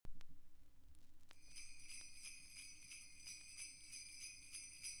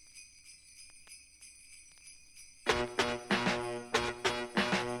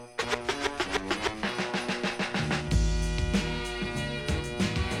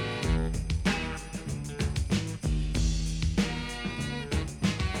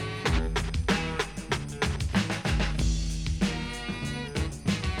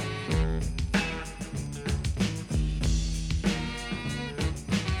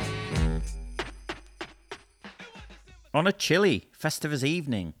On a chilly Festivus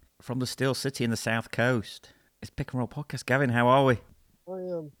evening from the Steel City in the South Coast, it's Pick and Roll Podcast. Gavin, how are we? I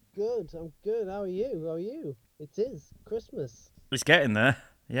am good. I'm good. How are you? How are you? It is Christmas. It's getting there.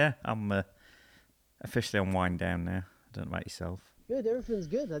 Yeah, I'm officially on wind down now. I don't know about yourself. Good. Everything's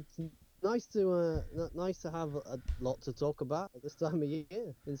good. It's nice to have a lot to talk about at this time of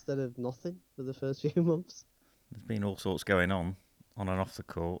year instead of nothing for the first few months. There's been all sorts going on and off the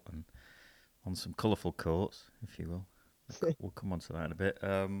court, and on some colourful courts, if you will. We'll come on to that in a bit.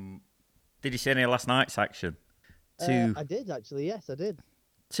 Did you see any of last night's action? Two I did actually. Yes, I did.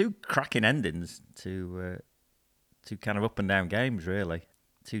 two cracking endings to two kind of up and down games, really.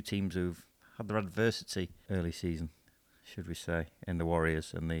 Two teams who've had their adversity early season, should we say, in the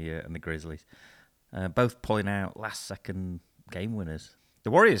Warriors and the Grizzlies. Both pulling out last second game winners.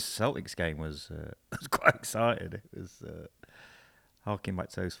 The Warriors Celtics game was was quite exciting. It was harking back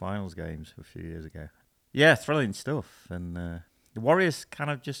to those finals games a few years ago. Yeah, thrilling stuff. And the Warriors kind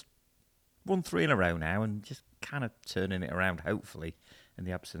of just won three in a row now and just kind of turning it around, hopefully, in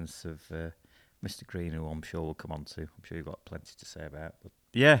the absence of Mr. Green, who I'm sure we'll come on to. I'm sure you've got plenty to say about. But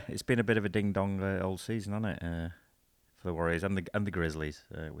yeah, it's been a bit of a ding-dong old season, hasn't it, for the Warriors and the Grizzlies,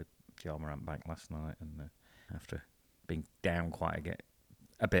 with Ja Morant back last night and after being down quite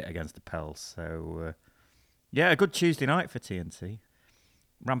a bit against the Pels. So, yeah, a good Tuesday night for TNT,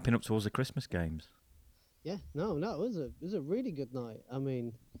 ramping up towards the Christmas games. Yeah. No. It was a really good night. I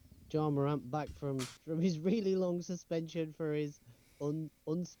mean, John Morant back from his really long suspension for his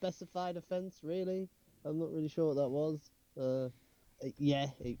unspecified offence. Really, I'm not really sure what that was. Yeah,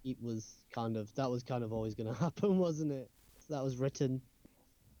 it was that was kind of always going to happen, wasn't it? So that was written.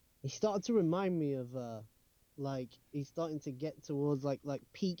 He started to remind me of like he's starting to get towards like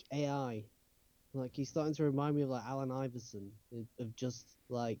peak AI. Like he's starting to remind me of like Allen Iverson of just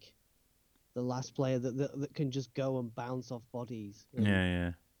like the last player that can just go and bounce off bodies and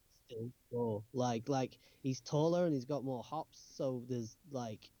Yeah, still score. Like he's taller and he's got more hops, so there's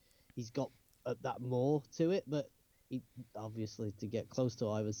like he's got that more to it. But he obviously to get close to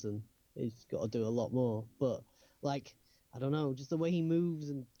Iverson, he's got to do a lot more. But like I don't know, just the way he moves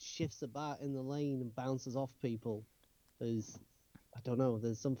and shifts about in the lane and bounces off people is I don't know.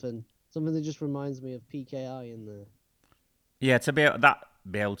 There's something that just reminds me of PKI in there. yeah. To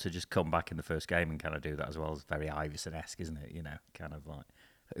be able to just come back in the first game and kind of do that as well is very Iverson-esque, isn't it? You know, kind of like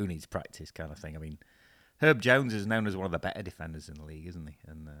who needs practice kind of thing. I mean, Herb Jones is known as one of the better defenders in the league, isn't he?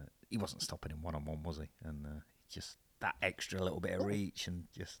 And he wasn't stopping him one-on-one, was he? And just that extra little bit of reach and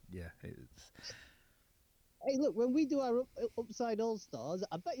just, yeah. It's... Hey, look, when we do our upside all stars,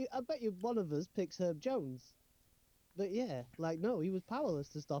 I bet you one of us picks Herb Jones. But yeah, like no, he was powerless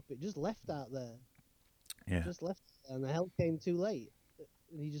to stop it. Just left out there, Yeah. just left, and the help came too late.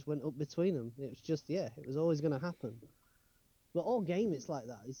 And he just went up between them. It was just yeah, it was always going to happen. But all game, it's like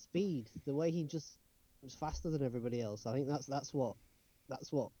that. His speed, the way he just was faster than everybody else. I think that's what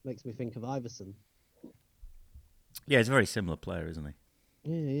makes me think of Iverson. Yeah, he's a very similar player, isn't he?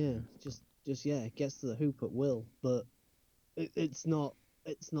 Yeah. Just yeah, gets to the hoop at will. But it's not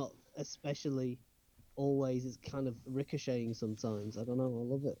especially always. It's kind of ricocheting sometimes. I don't know. I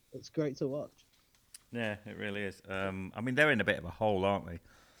love it. It's great to watch. Yeah, it really is. I mean, they're in a bit of a hole, aren't they,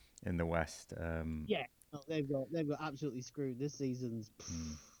 in the West? Yeah. No, they've got absolutely screwed. This season's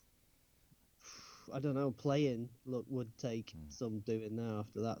I don't know. Playing look would take some doing now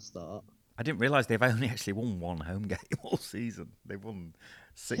after that start. I didn't realise they've only actually won one home game all season. They've won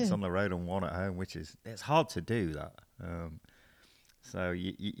six Yeah. on the road and one at home, which is it's hard to do that. So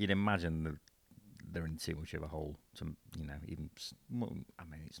you'd imagine that they're in too much of a hole to, even. Well, I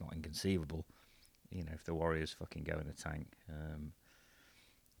mean, it's not inconceivable. If the Warriors fucking go in a tank,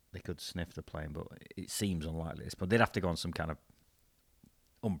 they could sniff the plane, but it seems unlikely. But they'd have to go on some kind of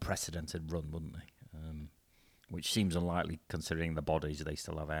unprecedented run, wouldn't they? Which seems unlikely considering the bodies they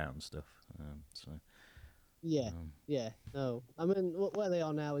still have out and stuff. So Yeah, um, yeah, no. I mean, where they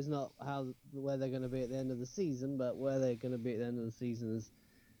are now is not where they're going to be at the end of the season, but where they're going to be at the end of the season is,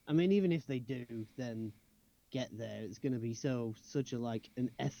 I mean, even if they do, then get there, it's going to be such a like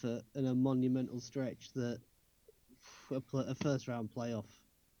an effort and a monumental stretch that a first round playoff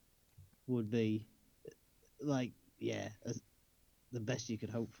would be like, yeah, the best you could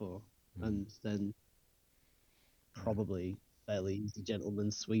hope for, and then probably fairly easy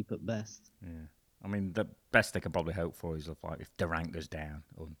gentleman's sweep at best. yeah, I mean the best they could probably hope for is like if Durant goes down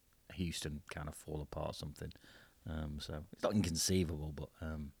or Houston kind of fall apart or something. So it's not inconceivable, but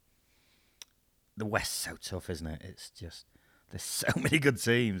the West's so tough, isn't it? It's just there's so many good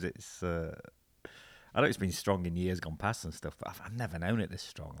teams. It's I know it's been strong in years gone past and stuff, but I've never known it this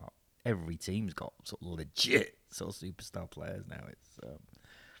strong. every team's got sort of legit sort of superstar players now.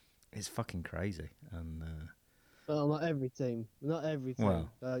 It's fucking crazy. And Well, not every team. Not every team.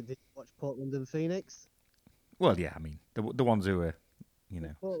 well, Did you watch Portland and Phoenix? well, yeah. I mean, the ones who are, you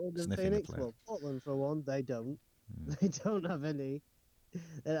know, Portland and sniffing the Phoenix. playoffs. Well, Portland for one, they don't. Mm. They don't have any.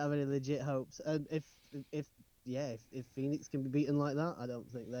 They don't have any legit hopes. And if if Phoenix can be beaten like that, I don't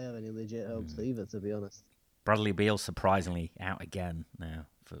think they have any legit hopes either. To be honest. Bradley Beal surprisingly out again now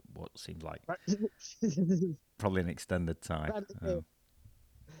for what seems like probably an extended time. Bradley Beal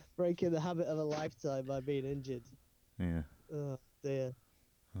breaking the habit of a lifetime by being injured. Yeah. Oh dear.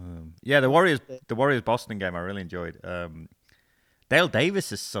 Yeah, the Oh, Warriors, dear. the Warriors Boston game, I really enjoyed. Dale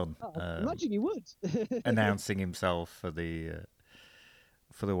Davis's son Imagine you would. announcing himself for the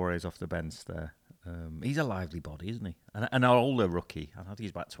Warriors off the bench there. He's a lively body, isn't he? And an older rookie. I think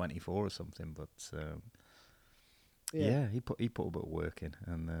he's about 24 or something, but yeah, he put a bit of work in,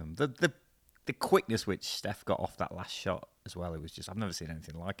 and the quickness which Steph got off that last shot as well. It was just I've never seen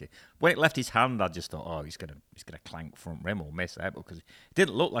anything like it. When it left his hand, I just thought, oh, he's gonna clank front rim or miss out because it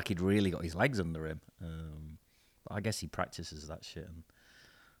didn't look like he'd really got his legs under him. But I guess he practices that shit,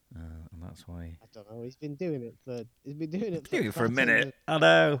 and that's why. I don't know. He's been doing it For a far too minute. I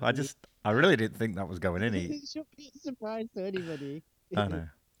know. I really didn't think that was going in. It should be a surprise to anybody. I know.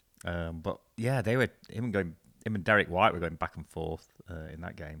 But yeah, him and Derek White were going back and forth in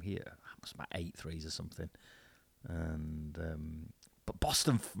that game. He must about 8 threes or something. And but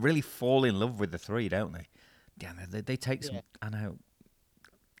Boston really fall in love with the three, don't they? Yeah, they take some. I know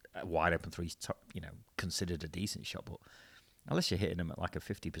wide open threes, considered a decent shot, but unless you're hitting them at like a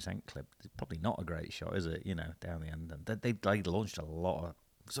 50% clip, it's probably not a great shot, is it? Down the end. And they launched a lot of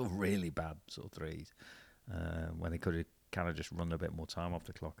sort of really bad sort of threes when they could have kind of just run a bit more time off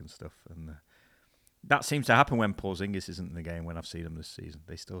the clock and stuff. And that seems to happen when Porzingis isn't in the game. When I've seen them this season,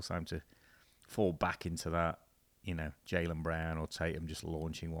 they still seem to fall back into that. Jaylen Brown or Tatum just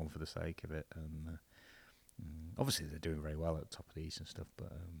launching one for the sake of it. And obviously they're doing very well at the top of the East and stuff,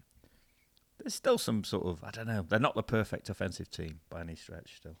 but there's still some sort of, I don't know, they're not the perfect offensive team by any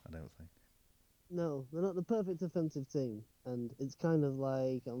stretch still, I don't think. No, they're not the perfect offensive team. And it's kind of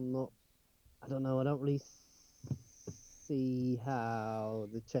like, I don't know, I don't really see how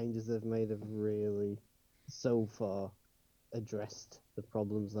the changes they've made have really, so far, addressed the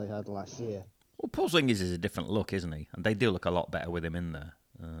problems they had last year. Well, Porzingis is a different look, isn't he? And they do look a lot better with him in there.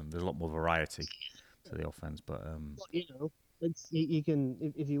 There's a lot more variety to the offense, but you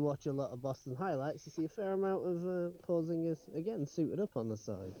can if you watch a lot of Boston highlights, you see a fair amount of Porzingis again suited up on the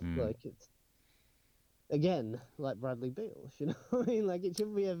side. Like it's again like Bradley Beal. You know what I mean? Like it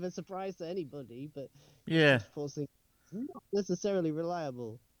shouldn't be a surprise to anybody, but yeah, Porzingis is not necessarily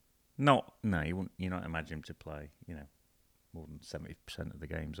reliable. no, you don't imagine him to play, more than 70% of the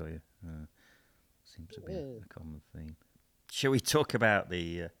games, are you? Seems to be a common theme. Shall we talk about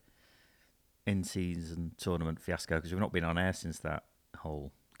the in-season tournament fiasco? Because we've not been on air since that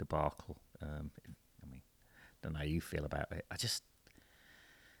whole debacle. I don't know how you feel about it.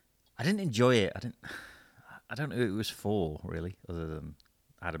 I didn't enjoy it. I don't know who it was for, really, other than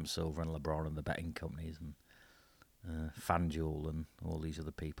Adam Silver and LeBron and the betting companies and FanDuel and all these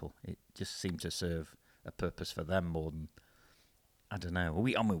other people. It just seemed to serve a purpose for them more than, I don't know.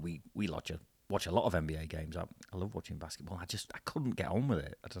 We watch a lot of NBA games. I love watching basketball. I couldn't get on with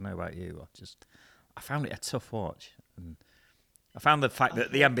it. I don't know about you. I found it a tough watch. And I found the fact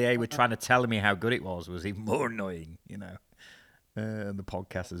that the NBA were trying to tell me how good it was even more annoying, And the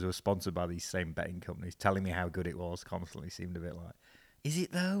podcasters who were sponsored by these same betting companies telling me how good it was constantly seemed a bit like, is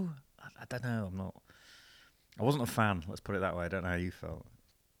it though? I don't know. I wasn't a fan. Let's put it that way. I don't know how you felt.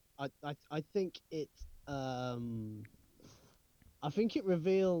 I think it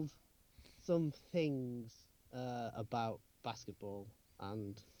revealed some things about basketball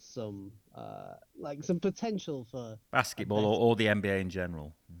and some some potential for basketball or the NBA in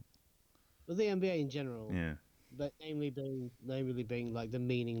general. Well, the NBA in general, yeah. But namely being like the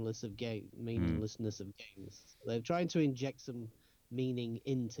meaninglessness of games. They're trying to inject some meaning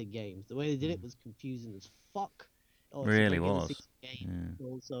into games. The way they did it was confusing as fuck. Really was. Game,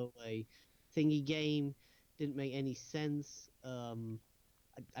 also a thingy game, didn't make any sense.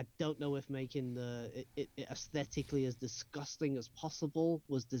 I don't know if making it aesthetically as disgusting as possible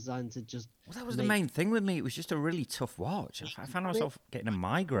was designed to just. Well, that was the main thing with me. It was just a really tough watch. I found myself getting a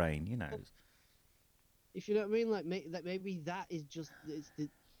migraine. If you know what I mean, maybe that is just it's the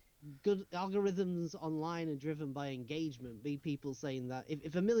good algorithms online are driven by engagement. Be people saying that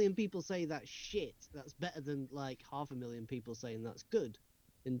if 1 million people say that shit, that's better than like 500,000 people saying that's good,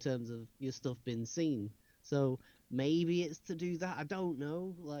 in terms of your stuff being seen. So maybe it's to do that. I don't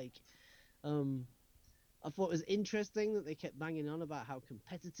know. Um, I thought it was interesting that they kept banging on about how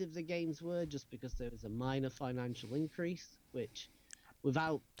competitive the games were just because there was a minor financial increase, which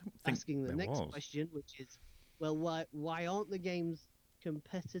without I don't think asking the there next was. question, which is, well, why aren't the games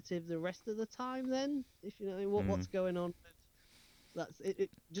competitive the rest of the time then? If you know what's going on with that's it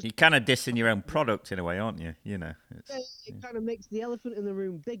just You're kind of dissing your own product in a way, aren't you? You know. yeah, it Yeah. kind of makes the elephant in the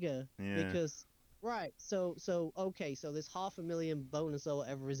room bigger Yeah. because right, so okay, so this 500,000 bonus or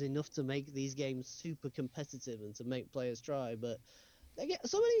whatever is enough to make these games super competitive and to make players try, but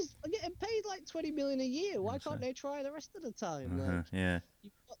some of these are getting paid like 20 million a year. Why can't they try the rest of the time? Like Yeah.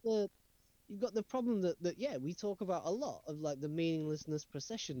 you've got the you've got the problem that yeah, we talk about a lot of like the meaninglessness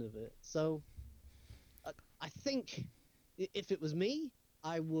procession of it. So I think if it was me,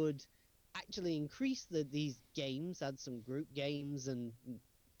 I would actually increase these games, add some group games, and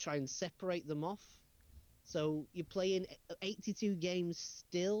try and separate them off. So you're playing 82 games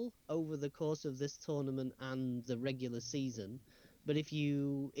still over the course of this tournament and the regular season. But if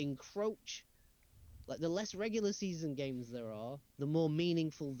you encroach, like the less regular season games there are, the more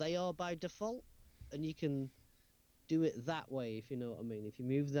meaningful they are by default. And you can do it that way, if you know what I mean. If you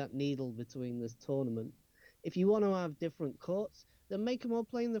move that needle between this tournament, if you want to have different courts, then make them all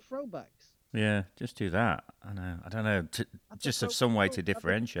playing the throwbacks. Yeah, just do that. I know. I don't know. Have the Just have throwback some way to courts, have the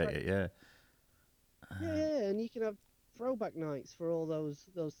differentiate different, it. Yeah. yeah, and you can have throwback nights for all those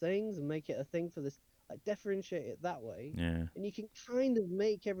things and make it a thing for this, like differentiate it that way, Yeah. and you can kind of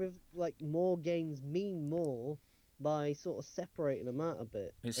make every like more games mean more by sort of separating them out a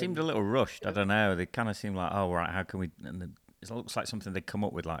bit. It seemed a And little rushed. you I know, don't know. They kind of seemed like, oh right, how can we? And it looks like something they'd come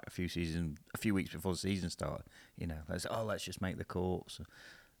up with like a few weeks before the season started. You know, let's just make the courts.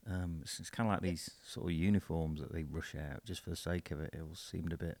 It's kind of like yeah, these sort of uniforms that they rush out just for the sake of it. It all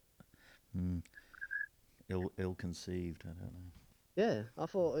seemed a bit mm, ill conceived. I don't know. yeah, I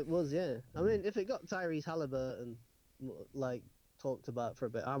thought it was. Yeah, I Mm. mean, if it got Tyrese Halliburton like talked about for a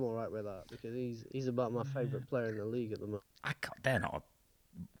bit, I'm all right with that because he's about my favorite player in the league at the moment. I can't, they're not a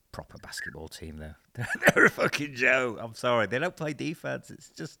proper basketball team, though. They're a fucking joke. I'm sorry. They don't play defense. It's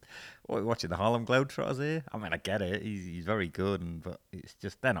just what we're watching the Harlem Globetrotters here. I mean, I get it. He's very good, but it's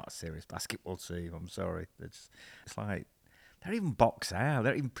just they're not a serious basketball team. I'm sorry. It's like they don't even box out. They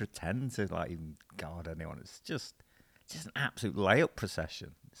don't even pretend to like even guard anyone. It's just an absolute layup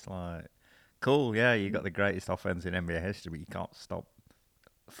procession. It's like cool, yeah, you got the greatest offense in NBA history, but you can't stop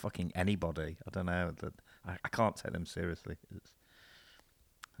fucking anybody. I don't know. I can't take them seriously.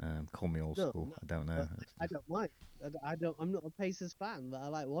 Call me old No, school. no, I don't know. but I don't mind. I don't. I'm not a Pacers fan, but I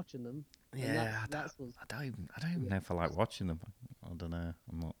like watching them, and Yeah, that's what's I don't even know if I like watching them. I don't know.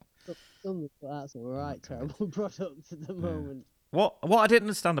 I'm not. some that's all I'm right. not convinced. Terrible product at the Yeah. moment. What I didn't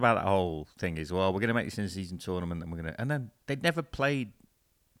understand about that whole thing is, well, we're going to make this in a season tournament, and then they'd never played.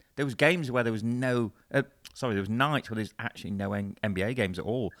 There was games where there was no. There was nights where there's actually no NBA games at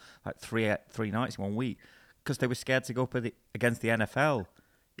all, like three nights in 1 week, because they were scared to go up against the NFL,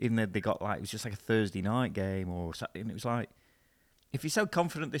 even though they got like it was just like a Thursday night game or Saturday, and it was like if you're so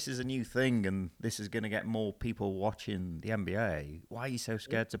confident this is a new thing and this is going to get more people watching the NBA, why are you so Yeah,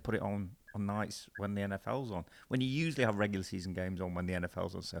 scared to put it on nights when the NFL's on? When you usually have regular season games on when the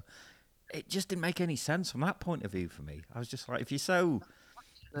NFL's on. So it just didn't make any sense from that point of view for me. I was just like, if you're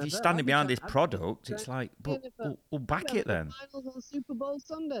I'd standing be behind trying. this I'd be product, trying it's like, the but NFL. we'll I'd be back it having the then. finals on Super Bowl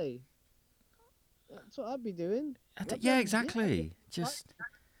Sunday. That's what I'd be doing. Let's Yeah, have yeah, exactly. right Just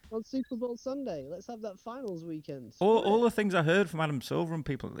on Super Bowl Sunday. Let's have that finals weekend. all, Screw all it. the things I heard from Adam Silver and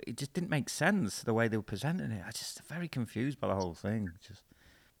people, it just didn't make sense the way they were presenting it. I just very confused by the whole thing.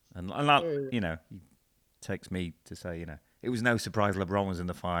 And that, Very takes me to say, it was no surprise LeBron was in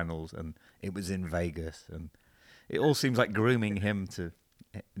the finals and it was in Vegas, and it all seems like grooming him to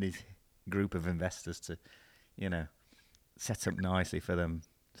and his group of investors to, you know, set up nicely for them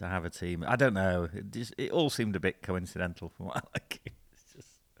to have a team. I don't know. It all seemed a bit coincidental from what I like. It's just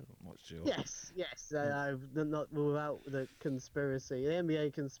I'm not sure. yes, yes. I've not without the conspiracy, the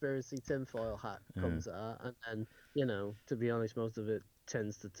NBA conspiracy tinfoil hat Yeah. comes out, and then to be honest, most of it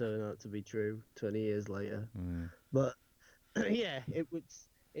tends to turn out to be true 20 years later. Mm. But yeah,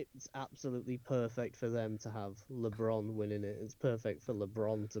 it's absolutely perfect for them to have LeBron winning it. It's perfect for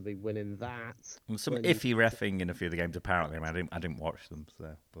LeBron to be winning that And some when you iffy refing in a few of the games apparently. I mean, I didn't watch them,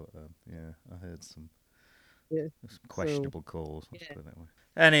 so but yeah, I heard yeah. some So questionable calls. Let's yeah, put it that way.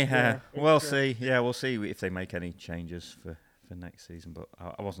 Anyhow, yeah, we'll it's see. Yeah, we'll see if they make any changes for next season. But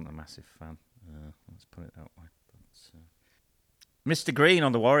I wasn't a massive fan. Let's put it that way. But, Mr. Green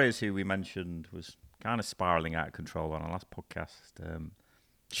on the Warriors, who we mentioned, was kind of spiraling out of control on our last podcast.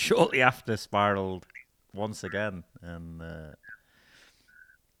 Shortly after spiraled once again, and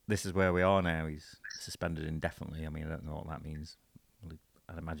this is where we are now. He's suspended indefinitely. I mean, I don't know what that means.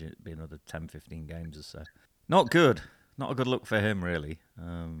 I'd imagine it'd be another 10, 15 games or so. Not good. Not a good look for him, really.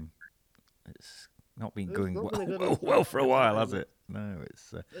 It's not been It's going not been a good well, look for well for a while, has time. it? No,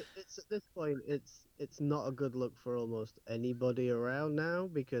 it's. It's at this point, it's not a good look for almost anybody around now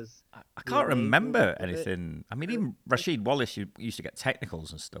because I the can't enablement remember of it. anything. I mean, even Rashid Wallace used to get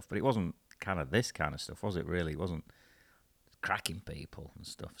technicals and stuff, but it wasn't kind of this kind of stuff, was it? Really, it wasn't cracking people and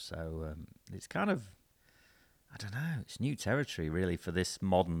stuff. So it's kind of, I don't know, it's new territory really for this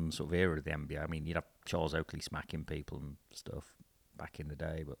modern sort of era of the NBA. I mean, you'd have Charles Oakley smacking people and stuff back in the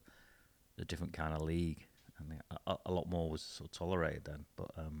day, but a different kind of league, and a lot more was sort of tolerated then.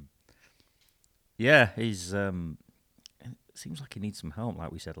 But yeah, he's. It seems like he needs some help,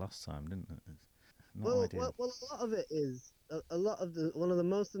 like we said last time, didn't it? It's not ideal. Well, a lot of it is a lot of the one of the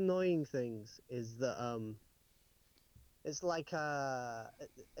most annoying things is that it's like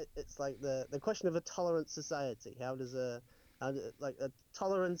it's like the question of a tolerant society. Like a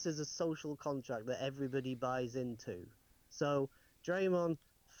tolerance is a social contract that everybody buys into. So Draymond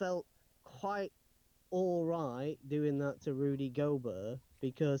felt quite all right doing that to Rudy Gobert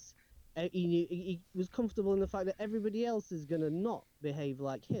because he was comfortable in the fact that everybody else is gonna not behave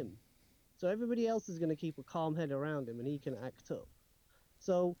like him. So everybody else is gonna keep a calm head around him, and he can act up.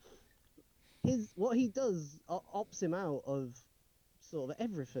 So his what he does opts him out of sort of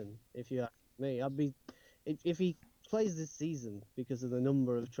everything. If you ask me, I'd be if he plays this season because of the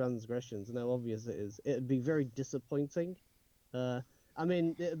number of transgressions and how obvious it is, it'd be very disappointing. Uh, I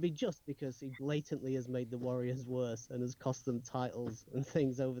mean, it'd be just because he blatantly has made the Warriors worse and has cost them titles and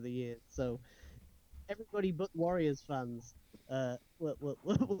things over the years. So everybody but Warriors fans can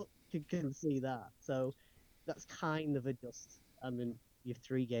see that. So that's kind of a just. I mean, you've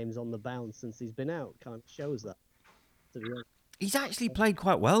 3 games on the bounce since he's been out. Kind of shows that. To be honest. He's actually played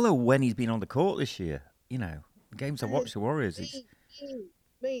quite well though when he's been on the court this year. You know, the games I watched the Warriors. He's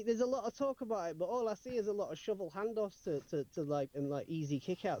Mate, there's a lot of talk about it, but all I see is a lot of shovel handoffs to like and like easy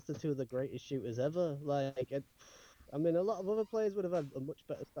kickouts to two of the greatest shooters ever. I mean, a lot of other players would have had a much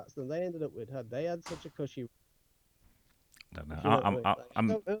better stats than they ended up with had they had such a cushy. I don't know. If you know what I mean.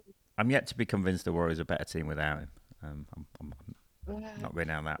 I don't know. I'm yet to be convinced the Warriors are a better team without him. I'm not going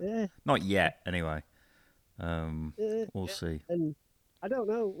down that. Yeah, Not yet, anyway. We'll yeah. see. And I don't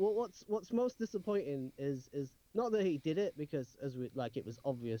know. What's most disappointing is not that he did it because as we like it was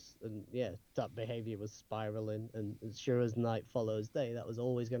obvious and yeah that behavior was spiraling and as sure as night follows day that was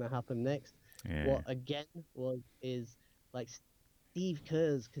always going to happen next. Yeah. What again is like Steve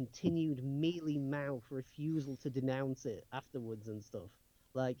Kerr's continued mealy mouth refusal to denounce it afterwards and stuff.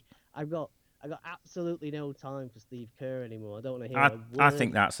 Like I got absolutely no time for Steve Kerr anymore. I don't want to hear a word. I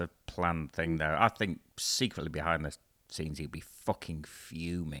think that's a planned thing, though. I think secretly behind the scenes he'd be fucking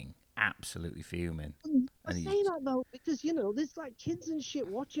fuming, absolutely fuming. I say that though because there's like kids and shit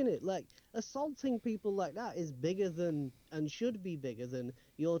watching it. Like assaulting people like that is bigger than and should be bigger than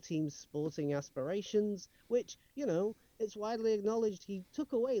your team's sporting aspirations, which it's widely acknowledged he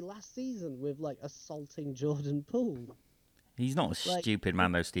took away last season with like assaulting Jordan Poole. He's not a stupid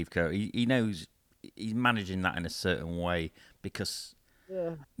man, though, Steve Kerr. He knows he's managing that in a certain way because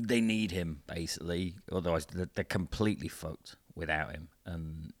they need him, basically. Otherwise, they're completely fucked without him.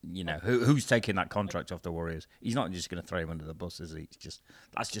 And, who's taking that contract off the Warriors? He's not just going to throw him under the bus, is he?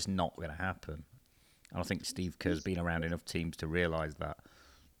 That's just not going to happen. And I think Steve Kerr's been around enough teams to realise that,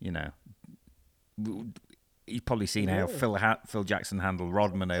 he's probably seen how Phil Jackson handled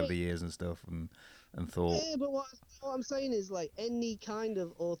Rodman over the years and stuff and thought... Yeah, but what I'm saying is like any kind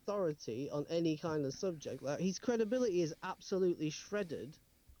of authority on any kind of subject, like his credibility is absolutely shredded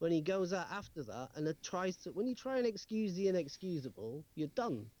when he goes out after that and it when you try and excuse the inexcusable, you're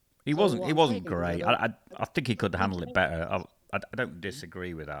done. He wasn't great. I think he could handle it better. I don't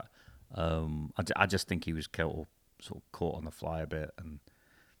disagree with that. I just think he was sort of caught on the fly a bit, and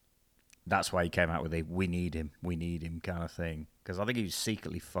that's why he came out with a "we need him" kind of thing. Because I think he was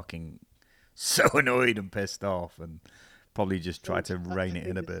secretly fucking so annoyed and pissed off, and probably just tried to rein it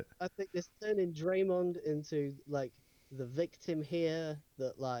in a bit. I think this turning Draymond into like the victim here.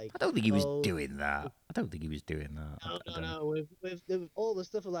 That like I don't think he was doing that. No. With all the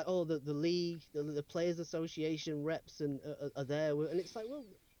stuff of like the league, the Players Association reps and are there, and it's like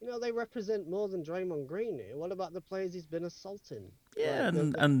they represent more than Draymond Green here. What about the players he's been assaulting? Yeah,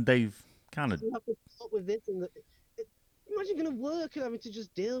 and they've kind of have to put up with this imagine going to work and having to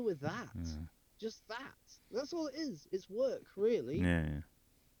just deal with that. Yeah. Just that. That's all it is. It's work, really. Yeah.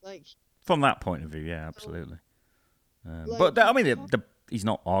 Like from that point of view, yeah, absolutely. But I mean, he's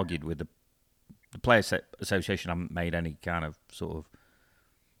not argued with the Players Association haven't made any kind of sort of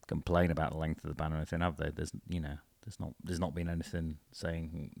complain about the length of the ban or anything, have they? There's not been anything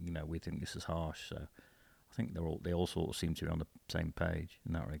saying we think this is harsh. So I think they all sort of seem to be on the same page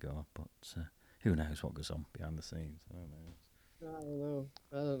in that regard. But who knows what goes on behind the scenes? I don't know. I don't know.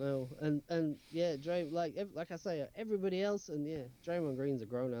 I don't know. And yeah, like I say, everybody else, and yeah, Draymond Green's a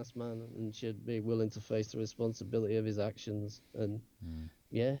grown ass man and should be willing to face the responsibility of his actions. And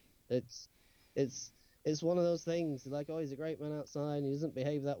yeah, it's it's it's one of those things. Like, oh, he's a great man outside, and he doesn't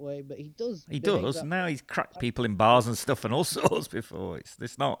behave that way, but he does He behave does. that Now way. he's cracked people in bars and stuff and all sorts before.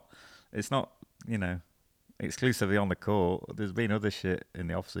 It's not exclusively on the court. There's been other shit in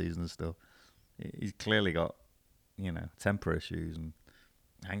the off season and stuff. He's clearly got temper issues and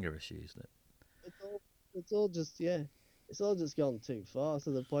anger issues. That It's all just yeah, it's all just gone too far to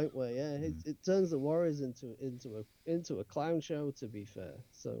the point where yeah, it turns the Warriors into a clown show. To be fair,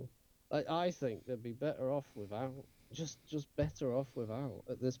 so I think they'd be better off without, just better off without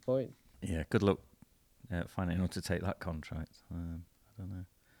at this point. Yeah, good luck finding out to take that contract. I don't know.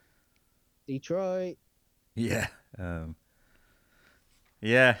 Detroit. Yeah.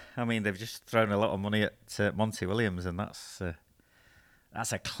 Yeah, I mean they've just thrown a lot of money at Monty Williams, and that's a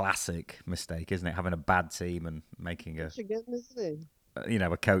classic mistake, isn't it? Having a bad team and making a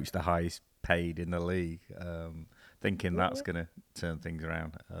coach the highest paid in the league, thinking that's going to turn things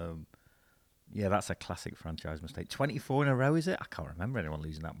around. Yeah, that's a classic franchise mistake. 24 in a row, is it? I can't remember anyone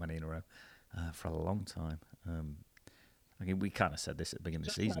losing that many in a row for a long time. I mean, we kind of said this at the beginning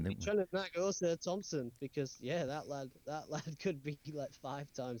of the season, didn't we? Trying to nag Oscar Thompson because yeah, that lad could be like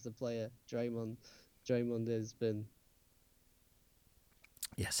 5 times the player Draymond has been.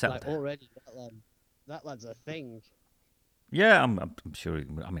 Yeah, settle like down. already that lad's a thing. Yeah, I'm sure.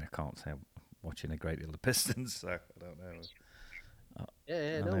 I mean, I can't say I'm watching a great deal of the Pistons, so I don't know.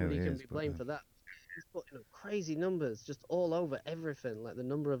 Yeah, nobody can be blamed for that. He's putting up crazy numbers just all over everything. Like the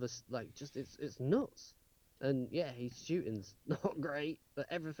number of us, like just it's nuts. And yeah, his shooting's not great, but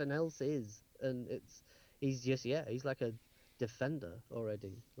everything else is. And he's like a defender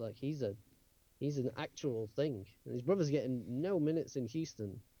already. Like he's an actual thing. And his brother's getting no minutes in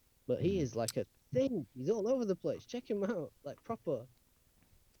Houston, but he is like a thing. He's all over the place. Check him out, like proper.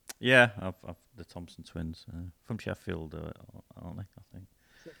 Yeah, I've the Thompson twins from Sheffield, aren't they? I think.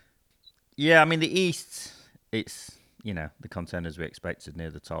 Yeah, I mean the East, it's the contenders we expected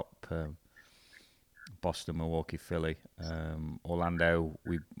near the top. Boston, Milwaukee, Philly, Orlando.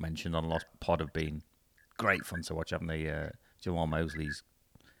 We mentioned on Lost Pod have been great fun to watch, haven't they? Jamal Mosley's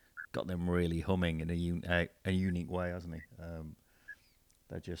got them really humming in a unique way, hasn't he?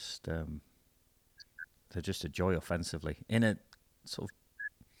 They're just a joy offensively in a sort of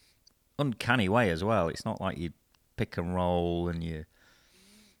uncanny way as well. It's not like you pick and roll and your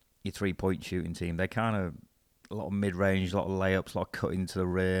 3-point shooting team. They kind of a lot of mid range, a lot of layups, a lot of cutting to the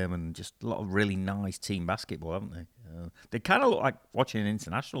rim, and just a lot of really nice team basketball, haven't they? They kind of look like watching an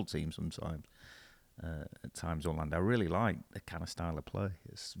international team sometimes. At times, Orlando. I really like the kind of style of play.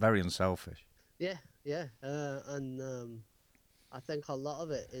 It's very unselfish. Yeah, and I think a lot of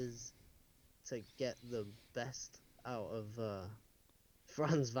it is to get the best out of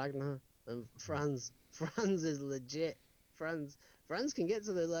Franz Wagner, and Franz is legit. Franz can get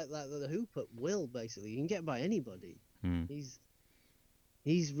to the hoop at will. Basically, he can get by anybody.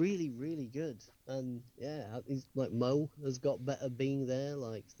 He's really really good, and yeah, he's like Mo has got better being there,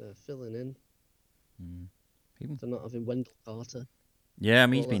 like they're filling in. For not having Wendell Carter. Yeah, I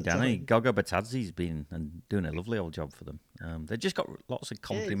mean, he's been down there. Gogo Batadze's been and doing a lovely old job for them. They've just got lots of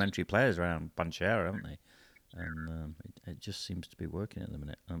complementary players around Banchero, haven't they? And it just seems to be working at the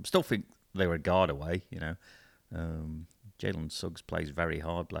minute. Still think they were a guard away, Jalen Suggs plays very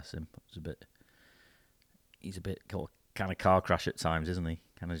hard, bless him. He's a bit kind of car crash at times, isn't he?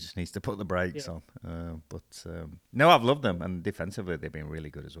 Kind of just needs to put the brakes on. But no, I've loved them, and defensively they've been really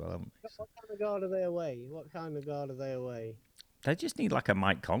good as well, haven't they? What kind of guard are they away? They just need like a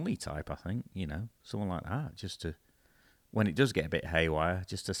Mike Conley type, I think. Someone like that, just to when it does get a bit haywire,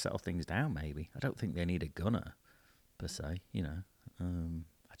 just to settle things down. Maybe I don't think they need a gunner per se. I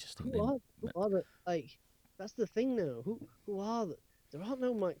just think who are the, like that's the thing now. Who are the, there aren't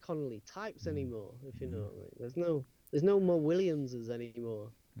no Mike Conley types anymore. If you know what I mean. There's no Mo Williamses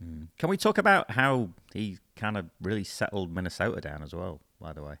anymore. Can we talk about how he kind of really settled Minnesota down as well,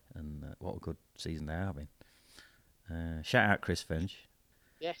 by the way, and what a good season they're having. Shout out Chris Finch.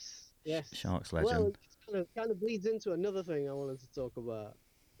 Yes. Sharks legend. Well, it kind of bleeds into another thing I wanted to talk about,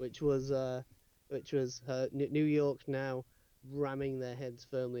 which was New York now ramming their heads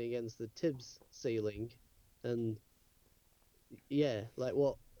firmly against the Tibbs ceiling, and yeah, like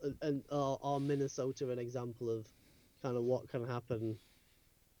what and are Minnesota an example of kind of what can happen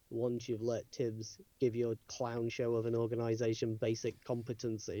once you've let Tibbs give you a clown show of an organization basic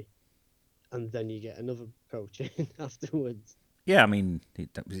competency, and then you get another coach in afterwards? Yeah, I mean,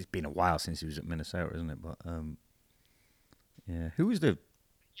 it's been a while since he was at Minnesota, isn't it? But yeah, who was the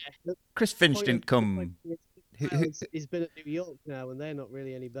The Chris Finch point of didn't the point come. is, Who, he's been at New York now, and they're not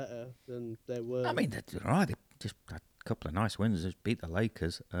really any better than they I were. mean, they're doing all right. They just had a couple of nice wins. Just beat the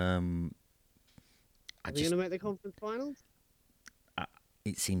Lakers. I Are they going just to make the conference finals? I,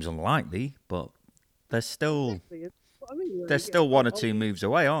 it seems unlikely, but they're still Exactly. It's what I mean. they're Like, still one or are two we? moves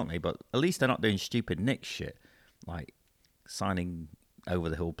away, aren't they? But at least they're not doing stupid Knicks shit, like signing over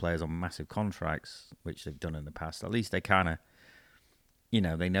the hill players on massive contracts, which they've done in the past. At least they kind of,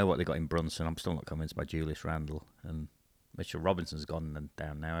 they know what they got in Brunson. I'm still not convinced by Julius Randle, and Mitchell Robinson's gone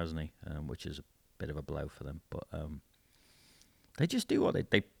down now, hasn't he? Which is a bit of a blow for them. But they just do what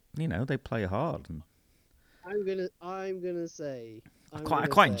they play hard, and I'm gonna say, I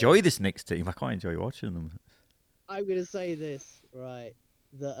quite enjoy this Knicks team. I quite enjoy watching them. I'm gonna say this, right?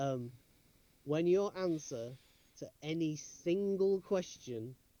 That when your answer to any single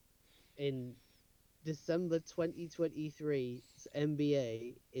question in December 2023's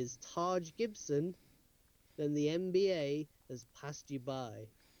NBA is Taj Gibson, then the NBA has passed you by.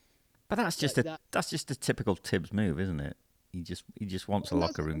 But that's just Like that. that's just a typical Tibbs move, isn't it? He just wants a Well,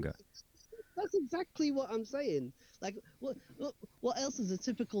 that's, locker room guy. that's exactly what I'm saying. Like, what else is a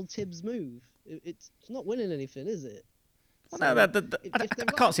typical Tibbs move? It's not winning anything, is it? Well, So no, if they've I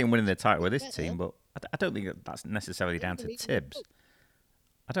got can't see him winning the title with this better, team, but I don't think that's necessarily yeah, down they to need to Tibbs. look.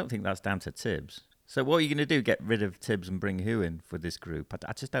 I don't think that's down to Tibbs. So what are you going to do? Get rid of Tibbs and bring who in for this group?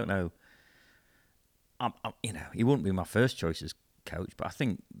 I just don't know. He wouldn't be my first choice as coach, but I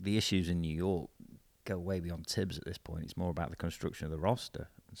think the issues in New York go way beyond Tibbs at this point. It's more about the construction of the roster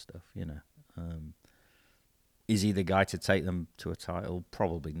and stuff. Is he the guy to take them to a title?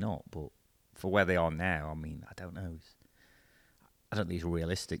 Probably not. But for where they are now, I mean, I don't know. I don't think it's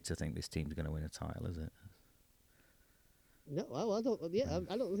realistic to think this team's going to win a title, is it? No, well, I don't. Yeah,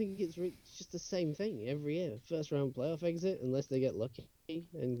 I don't think it's just the same thing every year. First round playoff exit, unless they get lucky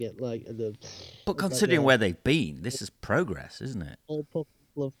and get like But like considering where they've been, this is progress, isn't it? all puff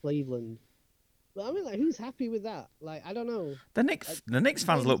of Cleveland. But I mean, like, who's happy with that? Like, I don't know. The Knicks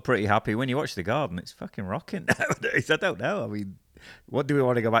fans look pretty happy when you watch the Garden. It's fucking rocking nowadays. I don't know. I mean, what do we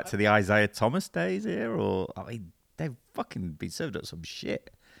want to go back to the Isaiah Thomas days here, or I mean, they've fucking been served up some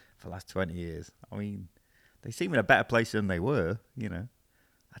shit for the last 20 years. I mean, they seem in a better place than they were. I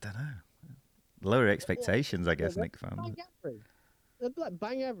don't know. Lower expectations, I guess, Knicks fans. Bang average. They're like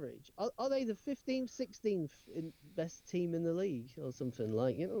bang average. Are they the 15th, 16th best team in the league or something?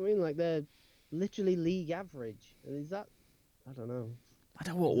 Like, you know what I mean? Like, they're literally league average. And is that? I don't know. I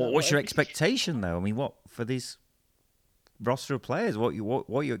don't. What's your expectation though? I mean, what for these roster of players? What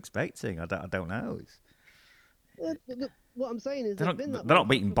are you expecting? I don't know. What I'm saying is They're not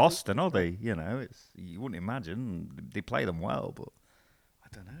beating Boston, are they? You wouldn't imagine they play them well, but I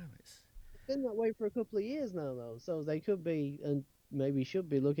don't know. It's been that way for a couple of years now, though. So they could be and maybe should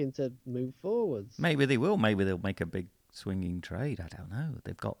be looking to move forwards. Maybe they will. Maybe they'll make a big swinging trade. I don't know.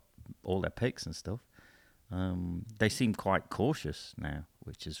 They've got all their picks and stuff. They seem quite cautious now,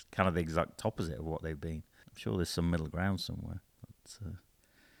 which is kind of the exact opposite of what they've been. I'm sure there's some middle ground somewhere. But,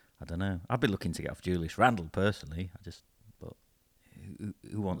 I don't know. I'd be looking to get off Julius Randle personally. But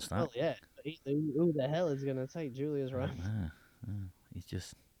who wants that? Well, yeah. Who the hell is going to take Julius Randle? He's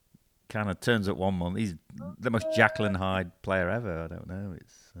just kind of turns up one month. He's the most Jacqueline Hyde player ever. I don't know.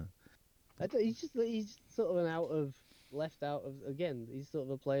 He's just sort of left out of again. He's sort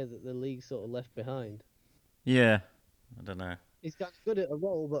of a player that the league sort of left behind. Yeah, I don't know. He's kind of good at a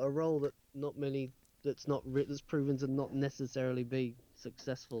role, but a role that not many that's proven to not necessarily be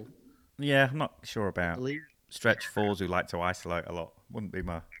successful. Yeah, I'm not sure about stretch fours who like to isolate a lot. Wouldn't be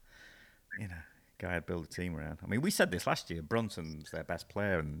my, guy I'd build a team around. I mean, we said this last year. Brunson's their best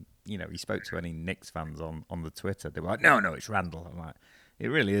player, and he spoke to any Knicks fans on the Twitter. They were like, "No, it's Randall." I'm like, "It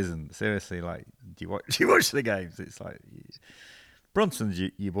really isn't. Seriously, like, do you watch the games? It's like Brunson's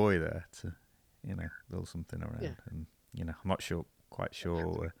your boy there to, build something around." Yeah. And I'm not quite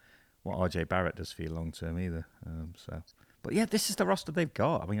sure what RJ Barrett does for you long term either. But yeah, this is the roster they've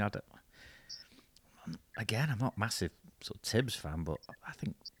got. I mean, I'm not a massive sort of Tibbs fan, but I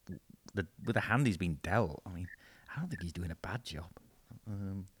think with the hand he's been dealt, I mean, I don't think he's doing a bad job.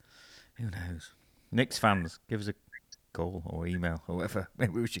 Who knows? Knicks fans, give us a call or email or whatever.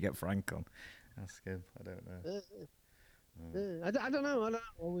 Maybe we should get Frank on. Ask him. I don't know. I don't know.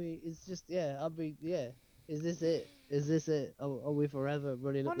 It's just Is this it? Is this it? Are we forever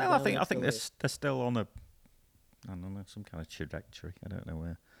running Well, up the no, I downward think slope? they're still on a, I don't know, some kind of trajectory. I don't know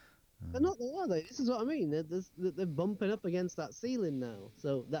where. They're not, are they? This is what I mean. They're bumping up against that ceiling now.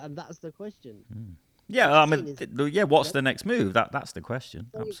 So that's the question. Yeah, What I'm I saying mean, is, yeah. What's no, the next move? That's the question.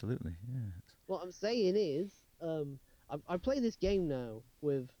 saying- Absolutely. Yeah. what I'm saying is, I play this game now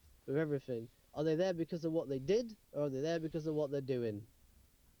with everything. Are they there because of what they did, or are they there because of what they're doing?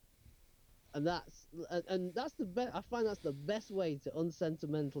 And that's the best. I find that's the best way to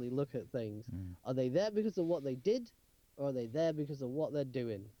unsentimentally look at things. Are they there because of what they did, or are they there because of what they're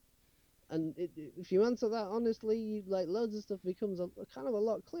doing? And if you answer that honestly, like loads of stuff becomes a kind of a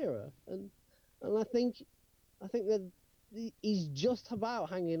lot clearer. And I think that he's just about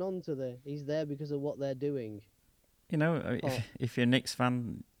hanging on to he's there because of what they're doing. You know, Part. if you're a Knicks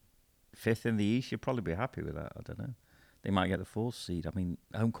fan, fifth in the East, you'd probably be happy with that. I don't know. They might get the fourth seed. I mean,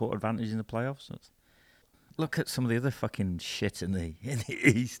 home court advantage in the playoffs. Look at some of the other fucking shit in the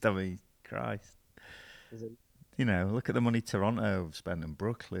East. I mean, Christ. Is it? You know, look at the money Toronto have spent in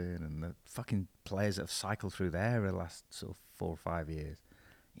Brooklyn and the fucking players that have cycled through there the last sort of 4 or 5 years.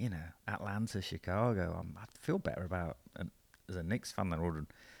 You know, Atlanta, Chicago. I feel better about as a Knicks fan than ordering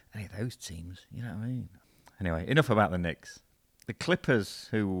any of those teams. You know what I mean? Anyway, enough about the Knicks. The Clippers,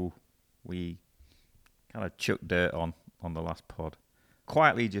 who we kind of chucked dirt on the last pod,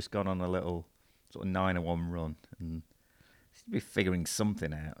 quietly just gone on a little sort of 9-1 run and seem to be figuring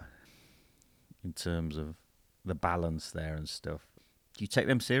something out in terms of the balance there and stuff. Do you take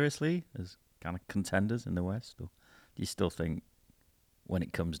them seriously as kind of contenders in the West, or do you still think when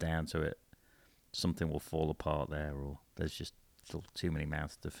it comes down to it, something will fall apart there, or there's just still too many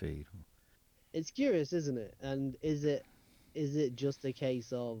mouths to feed? It's curious, isn't it? And is it just a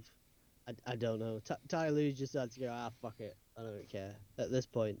case of I don't know. Ty Lue's just had to go. Fuck it. I don't care at this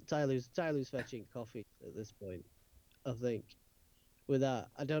point. Ty Lue's fetching coffee at this point. I think. With that,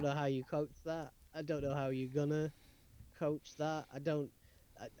 I don't know how you coach that. I don't know how you're gonna coach that. I don't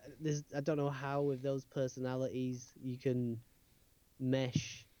know how with those personalities you can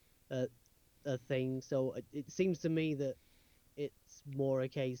mesh a, a thing. So it seems to me that it's more a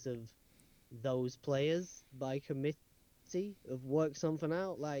case of those players by committee of work something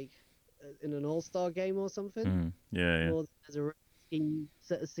out, like in an all-star game or something. Yeah, yeah. More than there's a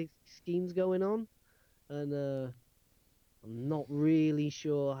set of six schemes going on, and I'm not really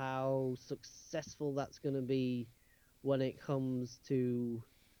sure how successful that's going to be when it comes to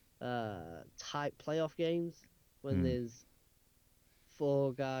tight playoff games when there's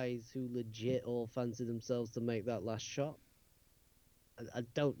four guys who legit all fancy themselves to make that last shot. I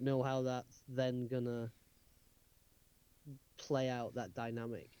don't know how that's then gonna play out that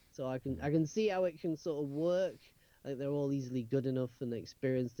dynamic. So I can see how it can sort of work. Like they're all easily good enough and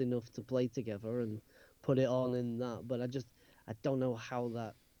experienced enough to play together and put it on in that. But I don't know how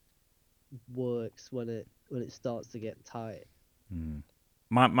that works when it starts to get tight.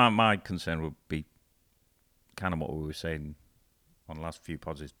 My concern would be kind of what we were saying on the last few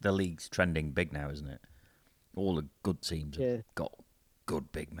pods is the league's trending big now, isn't it? All the good teams have got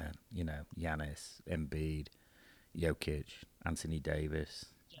good big men. You know, Giannis, Embiid, Jokic, Anthony Davis.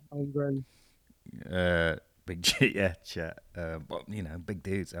 Holmgren. Big yeah, Chet. But you know, big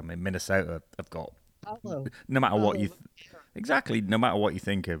dudes. I mean, Minnesota have got Hello. no matter what Hello. exactly, no matter what you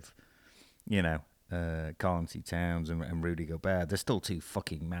think of, you know, Carlton Towns and Rudy Gobert, they're still two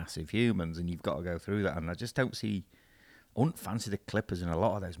fucking massive humans, and you've got to go through that. And I just don't see. I wouldn't fancy the Clippers in a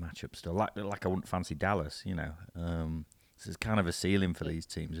lot of those matchups still, like I wouldn't fancy Dallas. You know, this is kind of a ceiling for these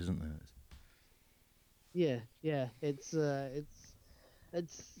teams, isn't there? Yeah. It's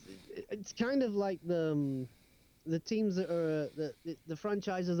kind of like the teams that are the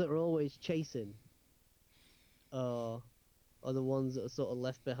franchises that are always chasing are the ones that are sort of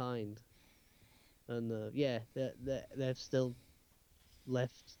left behind, and they've still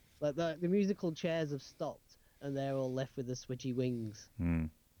left. Like the musical chairs have stopped, and they're all left with the switchy wings, and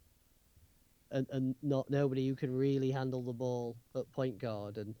nobody who can really handle the ball at point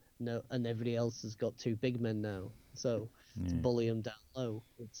guard, and everybody else has got two big men now, so to bully them down low.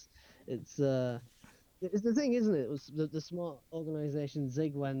 It's the thing, isn't it? It was the smart organization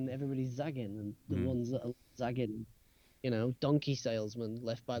zig when everybody's zagging, and the ones that are zagging, donkey salesmen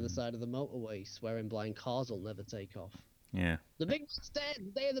left by the side of the motorway swearing blind cars will never take off. Yeah. The big man's dead.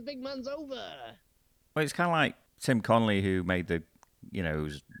 The day of the big man's over. Well, it's kind of like Tim Connolly, who made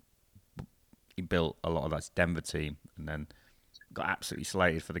he built a lot of that Denver team, and then got absolutely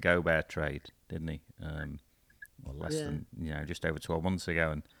slated for the Gobert trade, didn't he? Well, less than just over 12 months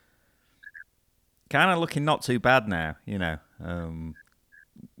ago, and kind of looking not too bad now.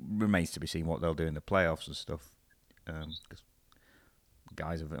 Remains to be seen what they'll do in the playoffs and stuff. because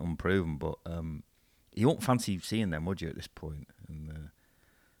guys have unproven. But you won't fancy seeing them, would you, at this point? And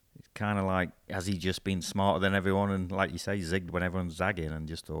it's kind of like, has he just been smarter than everyone and, like you say, zigged when everyone's zagging and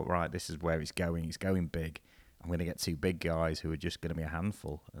just thought, right, this is where it's going. It's going big. I'm going to get two big guys who are just going to be a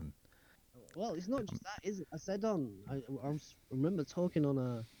handful. And Well, it's not just that, is it? I said remember talking on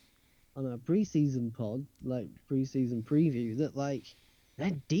a preseason pod, like preseason preview, that like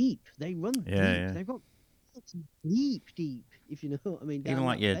they're deep. They run yeah, deep. yeah. They've got deep, if you know what I mean, Even down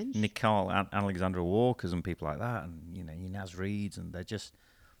like that your bench. Nicole Alexandra Walkers and people like that, and your Naz Reeds, and they're just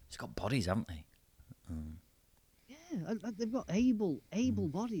got bodies, haven't they? Yeah, they've got able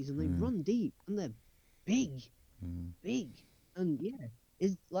bodies, and they Mm. run deep, and they're big, Mm. big, and yeah,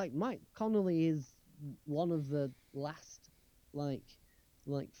 is like Mike Connolly is one of the last like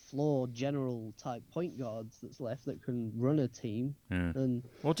floor general type point guards that's left that can run a team, Yeah. and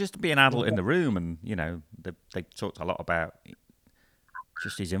Well, just to be an adult in the room, and they talked a lot about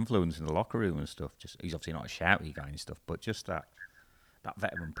just his influence in the locker room and stuff. Just he's obviously not a shouty guy and stuff, but just that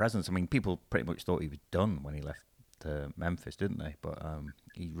veteran presence. I mean, people pretty much thought he was done when he left Memphis, didn't they? But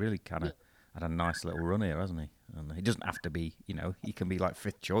he really kind yeah, of had a nice little run here, hasn't he? And he doesn't have to be, he can be like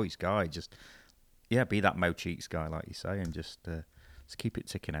fifth choice guy. Just be that Mo Cheeks guy, like you say, and just keep it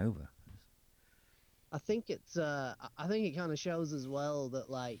ticking over. I think I think it kind of shows as well that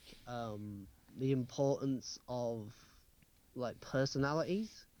the importance of like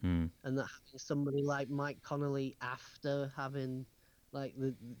personalities, Hmm. and that having somebody like Mike Connolly after having like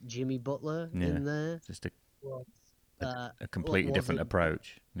the Jimmy Butler Yeah, in there just was a, a what completely was different it?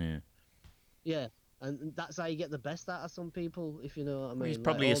 approach. Yeah. Yeah, and that's how you get the best out of some people, if you know what I Well, he's mean. Like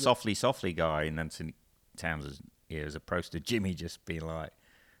probably a all the softly guy, and then Towns' ear as opposed to Jimmy just being like,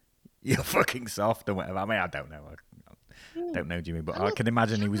 "You're fucking soft" or whatever. I mean, I don't know. I yeah. don't know Jimmy, but And I look, can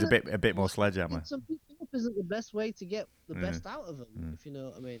imagine he was jamming a bit more sledgehammer. some people up isn't the best way to get the Yeah, best out of them, yeah, if you know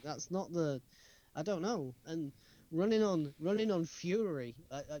what I mean. That's not the I don't know. And running on fury,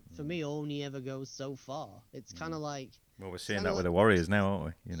 for me, only ever goes so far. It's kind yeah. of like Well, we're it's seeing kind of that with like the Warriors now, aren't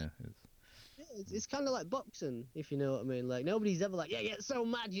we? yeah, it's kind of like boxing, if you know what I mean. Like nobody's ever like, yeah, get so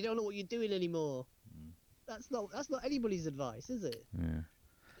mad you don't know what you're doing anymore. That's not anybody's advice, is it? Yeah.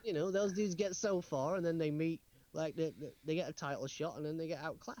 You know, those dudes get so far and then they meet like they get a title shot and then they get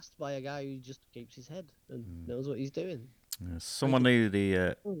outclassed by a guy who just keeps his head and knows what he's doing. Yeah. Like, Someone knew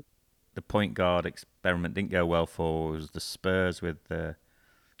the point guard experiment didn't go well for was the Spurs with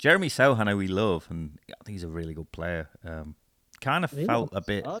Jeremy Sohan, who we love, and I think he's a really good player. Kind of I mean, not felt a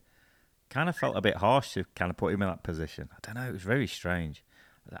bit hard. harsh to kind of put him in that position. I don't know. It was very strange.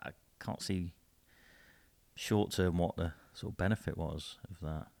 I can't see short term what the sort of benefit was of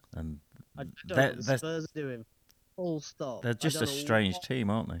that. And I don't know what the they're Spurs are doing. Full stop. they're I just don't a know strange what team,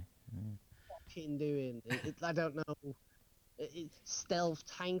 aren't they? fucking doing. I don't know. It's stealth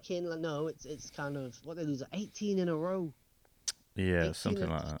tanking. Like, no, it's kind of what they lose 18 in a row. Yeah, 18. something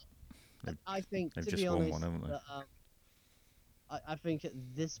like that. I think, They've to be just won one, honest, haven't they? that I think at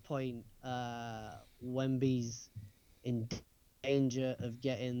this point, Wemby's in danger of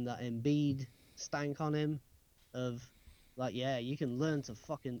getting that Embiid stank on him. Of like, yeah, you can learn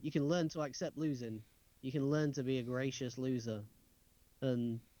to accept losing. You can learn to be a gracious loser,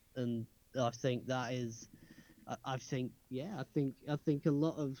 and and I think that is, I think yeah, I think a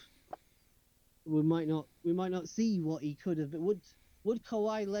lot of we might not see what he could have. But would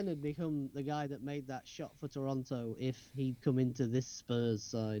Kawhi Leonard become the guy that made that shot for Toronto if he'd come into this Spurs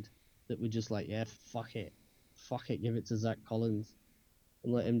side that were just like, yeah, fuck it, give it to Zach Collins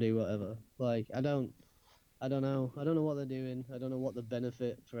and let him do whatever? Like, I don't know. I don't know what they're doing. I don't know what the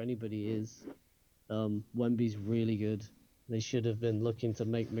benefit for anybody is. Wemby's really good. They should have been looking to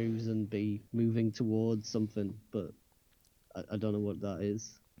make moves and be moving towards something, but I don't know what that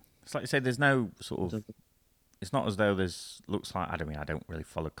is. It's like you say, there's no sort I of. don't It's not as though there's looks like I don't really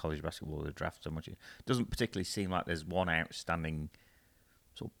follow college basketball or the draft so much. It doesn't particularly seem like there's one outstanding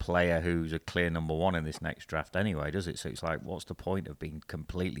sort of player who's a clear number one in this next draft anyway, does it? So it's like, what's the point of being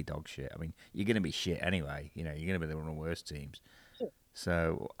completely dog shit? I mean, you're going to be shit anyway. You're going to be one of the worst teams. know.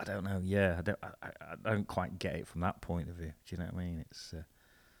 So I don't know. Yeah, I don't quite get it from that point of view. Do you know what I mean? It's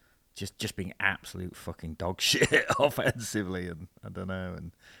just being absolute fucking dog shit offensively, and I don't know,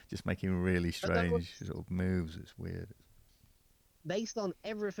 and just making really I don't know. strange sort of moves. It's weird. Based on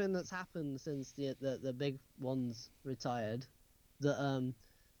everything that's happened since the big ones retired, that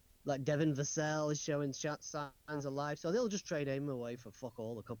like Devin Vassell is showing signs of life, so they'll just trade him away for fuck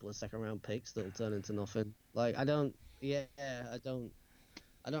all, a couple of second round picks that'll turn into nothing. Like yeah, I don't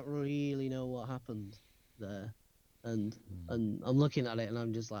really know what happened there, and I'm looking at it and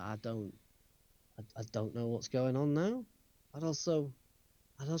I'm just like, I don't. I don't know what's going on now. I'd also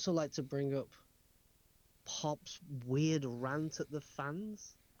I'd also like to bring up Pop's weird rant at the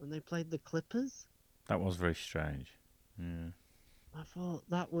fans when they played the Clippers. That was very strange. Yeah. I thought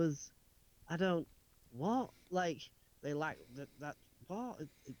that was I don't what like they like that what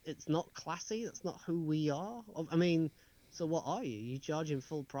it's not classy. That's not who we are. I mean, so what are you? You charging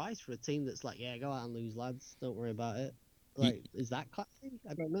full price for a team that's like, yeah, go out and lose, lads. Don't worry about it. You, Like, is that classy?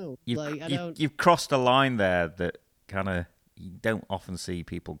 I don't know. you've Like, I you've don't. you've crossed a line there that kind of you don't often see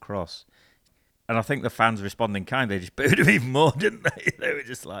people cross. And I think the fans responding kind. They just booed him even more, didn't they? They were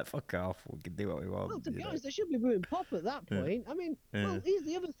just like, "Fuck off, we can do what we want." Well, to You be know. honest, they should be booing Pop at that Yeah. point. I mean, Yeah. well, here's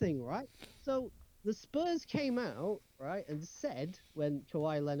the other thing, right? So the Spurs came out, right, and said when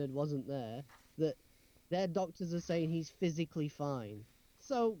Kawhi Leonard wasn't there that their doctors are saying he's physically fine.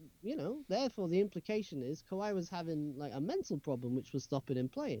 So, therefore the implication is Kawhi was having like a mental problem which was stopping him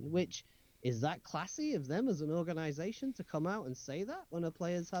playing, which is that classy of them as an organization to come out and say that when a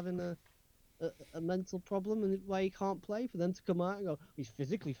player's having a mental problem and why he can't play, for them to come out and go, he's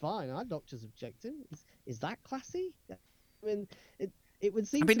physically fine. Our doctors have checked him. Is that classy? I mean, it would I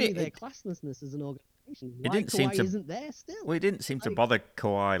seem mean, to me their classlessness as an organization. it Why didn't seem Kawhi to. isn't there still? Well, it didn't seem to Like, bother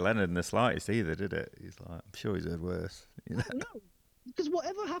Kawhi Leonard in the slightest either, did it? He's like, I'm sure he's heard worse. You know? no, because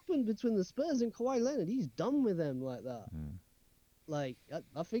whatever happened between the Spurs and Kawhi Leonard, he's done with them like that. Mm. Like,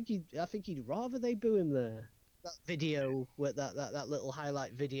 I think he'd rather they boo him there. That video with that little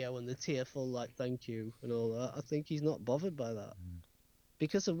highlight video and the tearful like thank you and all that. I think he's not bothered by that.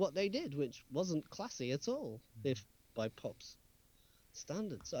 Because of what they did, which wasn't classy at all, if by Pop's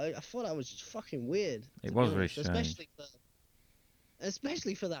standards. So I thought that was just fucking weird. It was very honest, strange.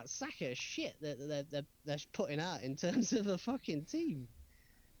 especially for that sack of shit that they're putting out in terms of a fucking team.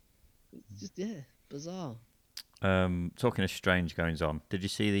 It's just bizarre. Talking of strange goings on, did you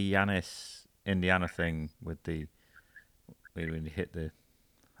see the Giannis Indiana thing with the when he hit the?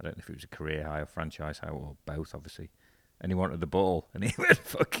 I don't know if it was a career high or franchise high or both, obviously. And he wanted the ball, and he went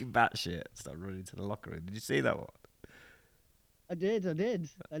fucking batshit. Started running to the locker room. Did you see that one? I did. That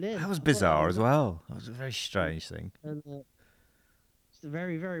was I thought bizarre that as well. That was a very strange thing. and, it's a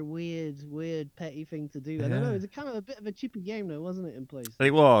very, very weird, petty thing to do. I don't know. Yeah. It's a kind of a bit of a chippy game, though, wasn't it, in places? But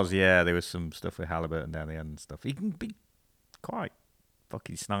it was, yeah. There was some stuff with Halliburton down the end and stuff. He can be quite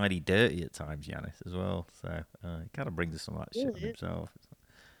fucking snidey, dirty at times, Giannis, as well. So he kind of brings some of that shit on himself.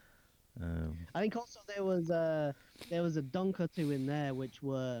 I think also there was a dunk or two in there which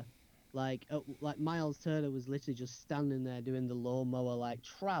were like Miles Turner was literally just standing there doing the lawnmower like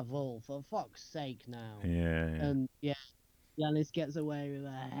travel for fuck's sake now. Yeah. And Giannis gets away with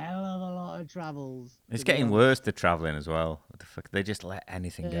a hell of a lot of travels. It's getting worse, the travelling as well. What the fuck? They just let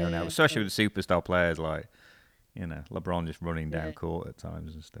anything go now, especially with the superstar players like, LeBron just running down court at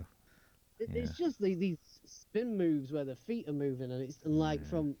times and stuff. It's just these spin moves where the feet are moving, and it's like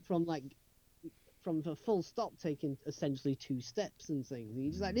from a full stop taking essentially 2 steps and things. And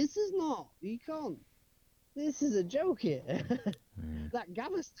you're just like, you can't. This is a joke here. That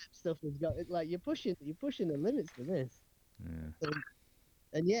gamma step stuff has got like you're pushing the limits for this.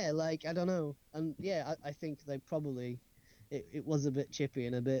 And like I don't know, and I think they probably it was a bit chippy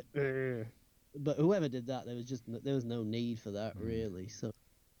and a bit, but whoever did that, there was no need for that really. So.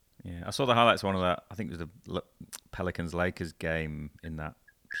 Yeah, I saw the highlights of one of that. I think it was the Pelicans-Lakers game in that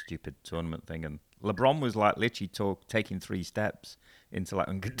stupid tournament thing, and LeBron was like literally taking 3 steps into like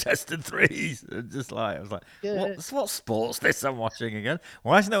uncontested threes. Just like I was like, what sport's this I'm watching again?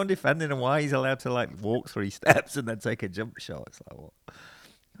 Why is no one defending him? Why he's allowed to like walk 3 steps and then take a jump shot? It's like, what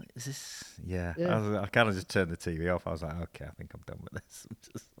is this? Yeah. I kind of just turned the TV off. I was like, okay, I think I'm done with this. I'm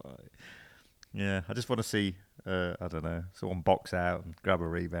just like, yeah, I just want to see. I don't know, someone box out and grab a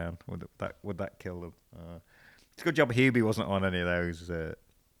rebound. Would that kill them? It's a good job Hubie wasn't on any of those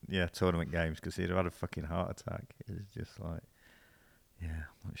tournament games because he'd have had a fucking heart attack. It's just like, I'm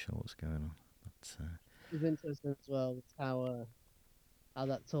not sure what's going on. But, it's interesting as well how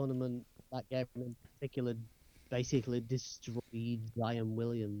that tournament, that game in particular, basically destroyed Zion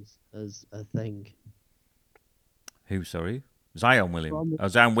Williams as a thing. Who? Sorry, Zion Williams.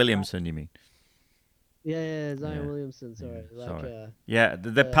 Zion Williamson, you mean? Yeah, Zion Williamson. Sorry.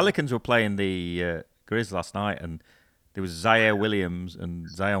 The Pelicans were playing the Grizz last night, and there was Zaire Williams and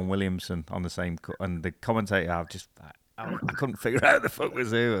Zion Williamson on the same, and the commentator, I couldn't figure out who the fuck was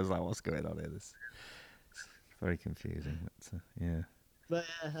who. I was like, what's going on here? It's very confusing. But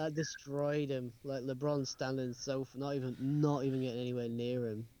I destroyed him. Like LeBron standing not even getting anywhere near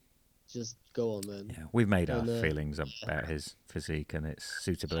him. Just go on, man. Yeah, we've made our feelings about his physique and its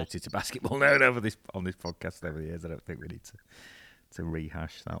suitability to basketball known on this podcast over the years. I don't think we need to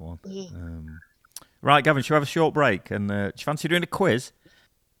rehash that one. Right, Gavin, should we have a short break? And do you fancy doing a quiz?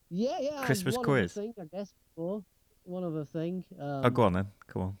 Yeah. Christmas One other quiz? thing, I guess. Before one other thing. Oh, go on then.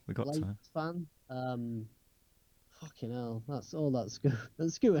 Come on, we got Lakers time. fan. Fucking hell. That's all that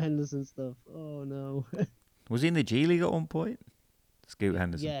Scoot Henderson stuff. Oh no. Was he in the G League at one point? Scoot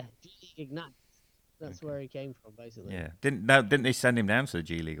Henderson. Yeah, G League Ignite. That's Okay. where he came from, basically. Yeah. Didn't they send him down to the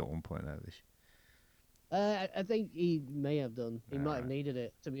G League at one point though? I think he may have done. He might have Alright. needed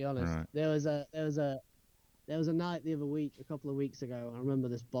it, to be honest. Right. There was a night the other week, a couple of weeks ago. I remember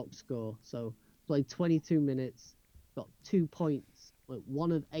this box score. So played 22 minutes, got 2 points, went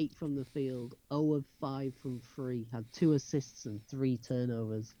 1 of 8 from the field, 0 of 5 from 3, had 2 assists and 3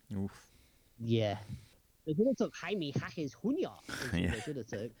 turnovers. Oof. Yeah. They should have took Jaime Jaquez Jr. Yeah. They should have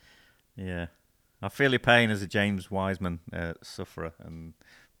took. Yeah. I feel your pain as a James Wiseman sufferer and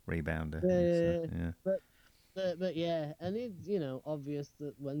rebounder. Yeah. Yeah. But yeah, and it's obvious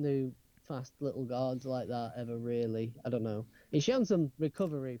that when they fast little guards like that ever really, I don't know. He's shown some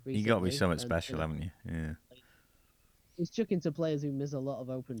recovery recently. You got to be something and, special, haven't you? Yeah. He's chucking to players who miss a lot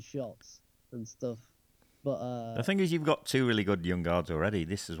of open shots and stuff. But The thing is, you've got 2 really good young guards already.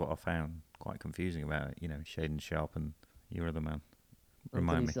 This is what I found quite confusing about it. Shaden Sharp and your other man.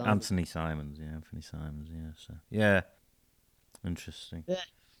 Remind me. Anthony Simons. Yeah, Anthony Simons. Yeah. So yeah, interesting. Yeah.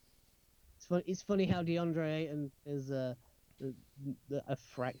 It's funny how DeAndre Ayton is a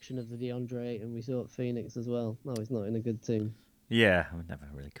fraction of the DeAndre Ayton we saw at Phoenix as well. No, he's not in a good team. Yeah, I'm never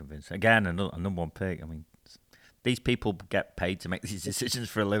really convinced. Again, a number 1 pick. I mean, these people get paid to make these decisions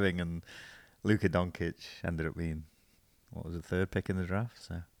for a living, and Luka Doncic ended up being, what was it, 3rd pick in the draft?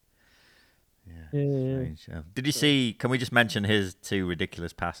 So, yeah. Strange. Did you see, can we just mention his 2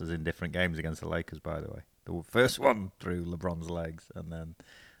 ridiculous passes in different games against the Lakers, by the way? The first one through LeBron's legs, and then,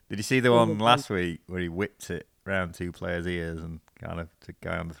 did you see the one last week where he whipped it round 2 players' ears and kind of took a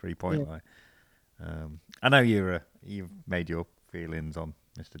guy on the 3-point line? I know you've made your feelings on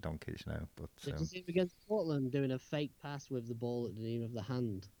Mr. Doncic now, but did you see him against Portland doing a fake pass with the ball that didn't even have the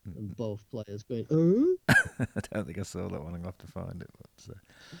hand, and both players going, I don't think I saw that one. I'm gonna have to find it. But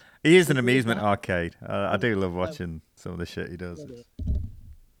he is an amusement arcade. I do love watching some of the shit he does.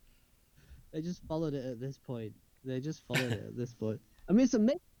 They just followed it at this point. I mean, it's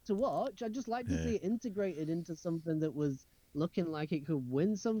amazing to watch. I'd just like to see it integrated into something that was looking like it could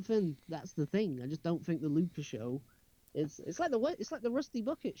win something. That's the thing. I just don't think the Luka show. It's like the Rusty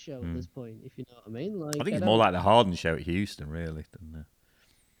Bucket show at this point, if you know what I mean. Like, I think it's more like the Harden show at Houston, really. Than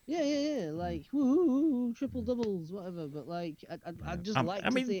Yeah. Like, woo, triple doubles, whatever. But like, I'd just like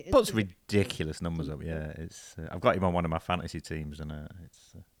to see it. Puts ridiculous numbers up. Yeah, it's. I've got him on one of my fantasy teams, and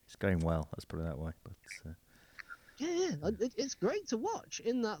it's going well. Let's put it that way. But it's great to watch.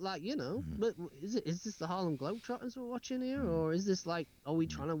 In that, like, but is this the Harlem Globetrotters we're watching here, or is this like, are we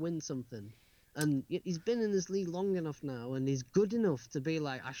trying to win something? And he's been in this league long enough now, and he's good enough to be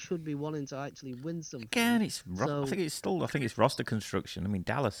like, I should be wanting to actually win something. Again, I think it's roster construction. I mean,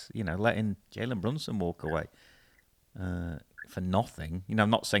 Dallas, letting Jalen Brunson walk away for nothing. I'm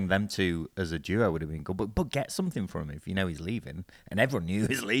not saying them 2 as a duo would have been good, but get something from him if he's leaving, and everyone knew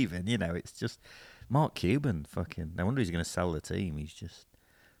he's leaving. It's just Mark Cuban. Fucking, no wonder he's going to sell the team. He's just,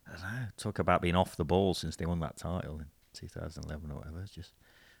 I don't know. Talk about being off the ball since they won that title in 2011 or whatever. It's just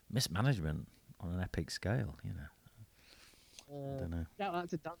mismanagement on an epic scale, I don't know. Shout out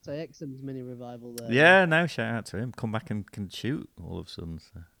to Dante Exum's mini revival there. Yeah, no, shout out to him. Come back and can shoot all of a sudden.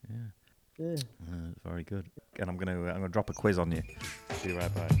 So, Yeah. Very good. And I'm gonna drop a quiz on you. Be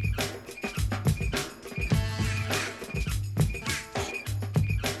right back.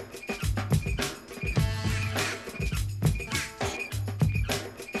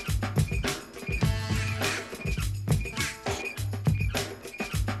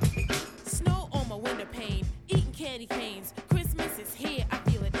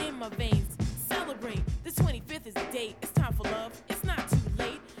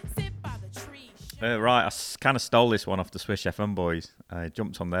 Right, I kind of stole this one off the Swish FM boys. I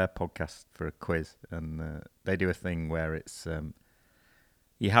jumped on their podcast for a quiz, and they do a thing where it's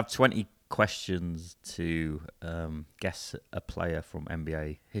you have 20 questions to guess a player from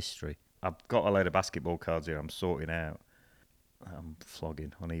NBA history. I've got a load of basketball cards here I'm sorting out. I'm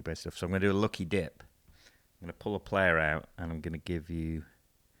flogging on eBay stuff, so I'm going to do a lucky dip. I'm going to pull a player out, and I'm going to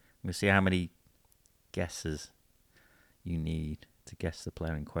see how many guesses you need to guess the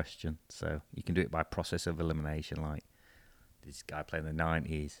player in question. So you can do it by process of elimination, like, did this guy play in the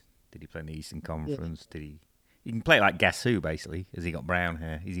 90s? Did he play in the Eastern Conference? You can play it like Guess Who, basically. Has he got brown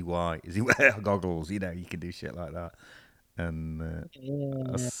hair? Is he white? Is he wear goggles? You can do shit like that. And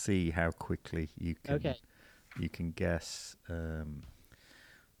I'll see how quickly you can guess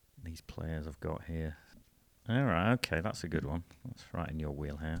these players I've got here. All right, okay, that's a good one. That's right in your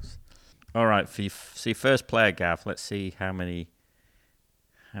wheelhouse. All right, for your first player, Gav, let's see how many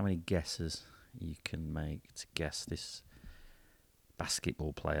guesses you can make to guess this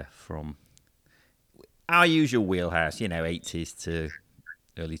basketball player from our usual wheelhouse. 80s to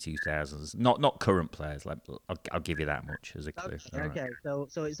early 2000s. Not current players. Like I'll give you that much as a clue. Okay, All right. okay.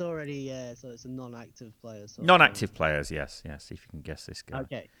 So it's already so it's a non-active player sort of thing. Non-active players, yes. See if you can guess this guy.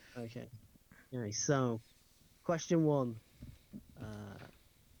 Okay, okay. Okay, so question one. Uh,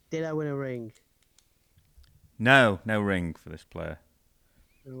 did I win a ring? No ring for this player.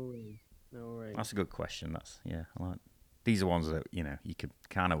 No ring. No ring. That's a good question. I like. These are ones that you could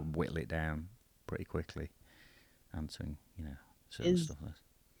kind of whittle it down pretty quickly, answering certain Is stuff.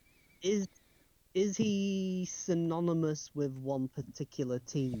 is is he synonymous with one particular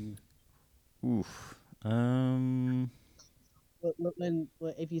team? Oof. Look,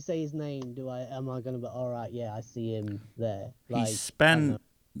 if you say his name, am I gonna be all right? Yeah, I see him there. He Like I don't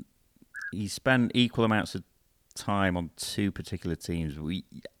know. spent equal amounts of time on two particular teams.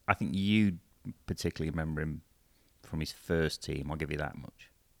 I think you particularly remember him from his first team. I'll give you that much.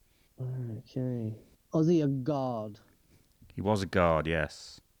 Okay. Was he a guard? He was a guard,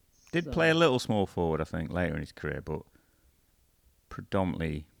 yes. Did play a So little small forward, I think, later in his career, but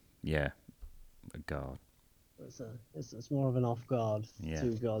predominantly, yeah, a guard. it's more of an off guard, Yeah.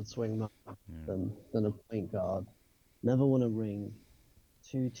 2 guard swing Yeah. than a point guard. Never won a ring.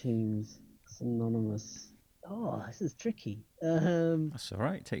 2 teams synonymous. Oh, this is tricky. That's all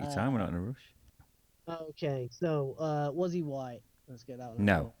right. Take your time. We're not in a rush. Okay, so was he white? Let's get that one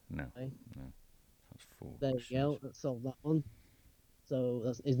out of No. the way. That's four There you questions. go. Let's solve that one.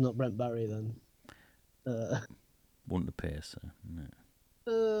 So he's not Brent Barry then. Wouldn't appear so. No.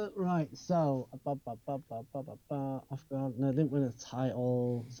 Right. So off guard. No, didn't win a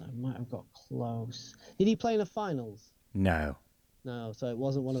title, so I might have got close. Did he play in the finals? No. No, so it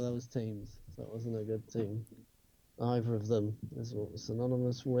wasn't one of those teams. So it wasn't a good team. Either of them is what was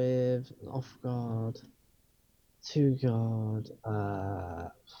synonymous with an off guard, 2 guard.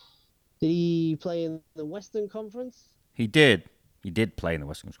 Did he play in the Western Conference? He did. He did play in the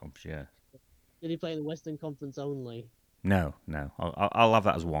Western Conference, yeah. Did he play in the Western Conference only? No. I'll have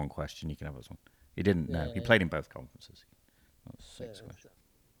that as one question. You can have that as one. He didn't, no. He played in both conferences. That's 6 questions.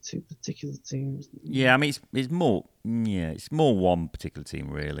 2 particular teams. Yeah, I mean, it's more one particular team,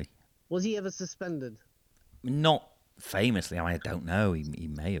 really. Was he ever suspended? Not famously. I mean, I don't know. He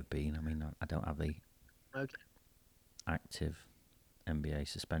may have been. I mean, I don't have the active NBA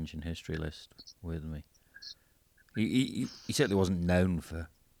suspension history list with me. He certainly wasn't known for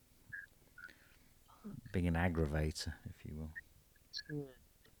being an aggravator, if you will.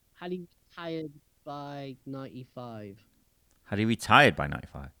 Had he retired by 95? Had he retired by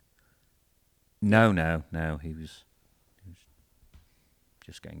 95? No. He was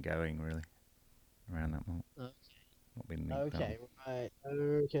just getting going, really, around that moment. Okay. Not been Okay, right.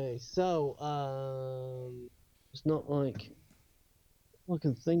 Okay, so it's not like all I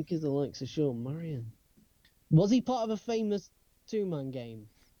can think is the likes of Sean Marion. Was he part of a famous 2-man game?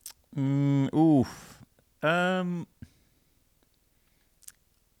 Oof. In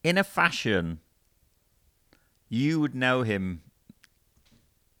a fashion, you would know him.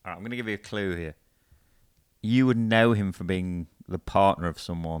 All right, I'm going to give you a clue here. You would know him for being the partner of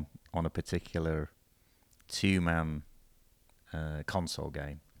someone on a particular 2-man console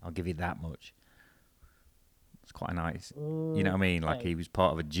game. I'll give you that much. It's quite nice. You know what I mean? Like he was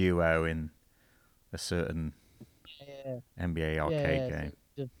part of a duo in a certain NBA arcade game.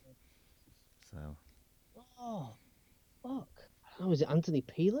 So. Oh, fuck. Oh, is it Anthony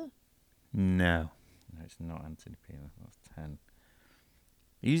Peeler? No, it's not Anthony Peeler. That's 10.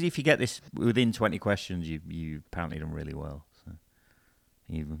 Usually, if you get this within 20 questions, you apparently done really well. So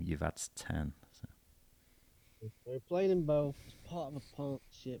you've had 10. So. We played in both. It's part of a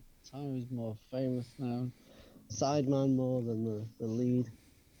partnership. Tyro's more famous now. Sideman more than the lead.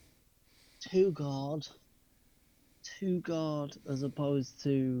 2-guard as opposed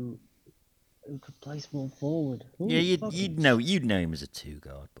to who could play small forward. Ooh, Yeah, you'd know him as a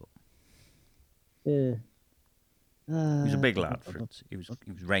 2-guard, but yeah. he was a big lad. He was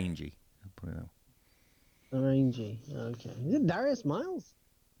rangy. I'll put it that way. Rangy. Okay. Is it Darius Miles?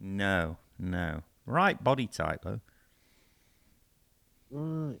 No. Right body type though.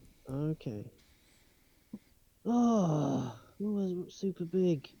 Right. Okay. Oh, who was super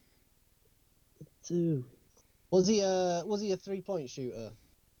big? 2. Was he a 3-point shooter?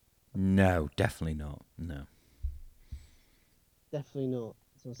 No, definitely not. No. Definitely not.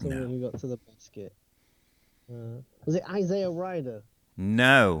 So someone who got to the basket. Was it Isaiah Ryder?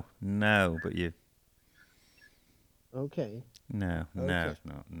 No, but you. Okay. No, Okay. it's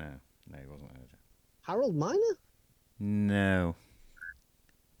not. No, he wasn't urgent. Harold Miner? No.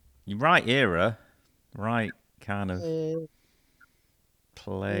 You're right era, right kind of Uh,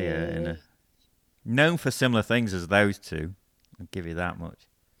 player in uh, a known for similar things as those two. I'll give you that much.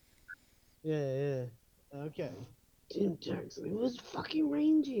 yeah. Okay. Jim Jackson. He was fucking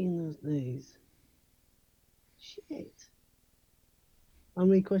rangy in those days. Shit. How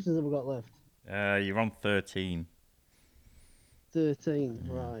many questions have we got left? You're on 13. 13.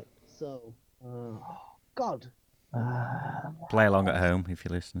 Yeah. Right. So, God. Uh, Play along at home if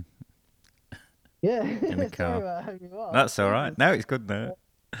you're listening yeah. in the Sorry car. about having you up. That's all right. Jesus. No, it's good now.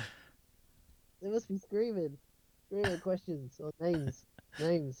 They must be screaming. Screaming questions or names.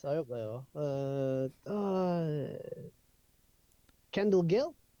 Names. I hope they are. Kendall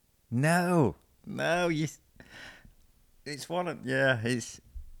Gill? No, you. It's one of It's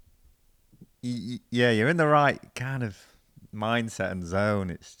yeah. You're in the right kind of mindset and zone.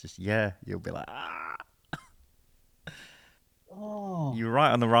 It's just you'll be like Oh, You're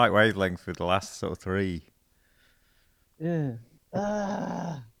right on the right wavelength with the last sort of three. yeah.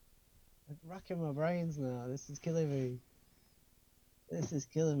 Ah, I'm racking my brains now. This is killing me. This is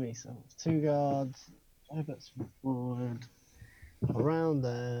killing me. So, two guards, five backs forward, around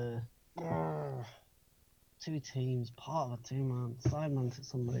there. Ah, two teams, part of a two-man, sideman to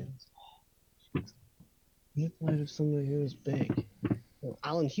somebody else. You played with somebody who was big. Oh,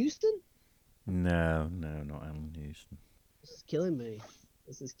 Alan Houston? No, not Alan Houston. This is killing me.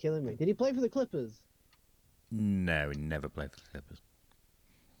 This is killing me. Did he play for the Clippers? No, he never played for the Clippers.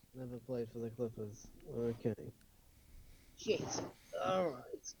 Never played for the Clippers. Okay. Shit. All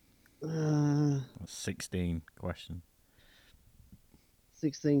right. 16 question.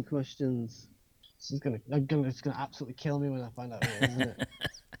 16 questions. This is it's gonna absolutely kill me when I find out who it is, isn't it?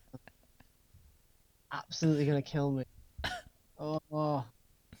 Absolutely gonna kill me. Oh,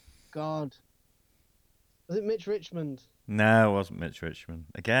 God. Was it Mitch Richmond? No, it wasn't Mitch Richmond.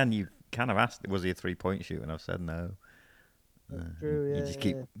 Again, you kind of asked, was he a 3-point shooter? And I've said no. That's You, true, you yeah, just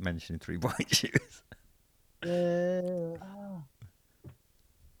keep mentioning 3-point shooters. yeah.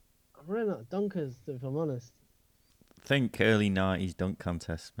 I've run out of dunkers, if I'm honest. Think early 90s dunk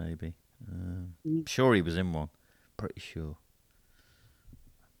contest, maybe. Mm. Sure he was in one. Pretty sure.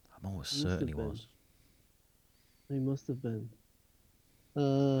 I'm almost Must certain he have been. was. He must have been.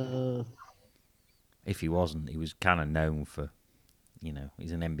 If he wasn't, he was kind of known for,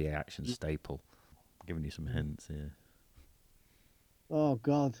 he's an NBA action staple. I'm giving you some hints here. Oh,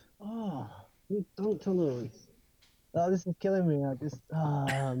 God. Oh, who dunked on those? Oh, this is killing me. I just,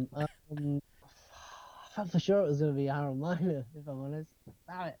 I thought for sure it was going to be Aaron Miner, if I'm honest.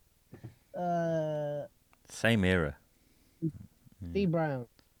 Damn it. Same era. D Brown.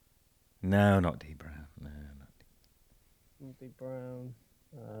 No, not D Brown. No, not D. Not D Brown.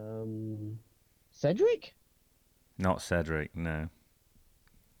 Cedric? Not Cedric, no.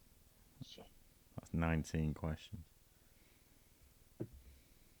 Shit. That's 19 questions.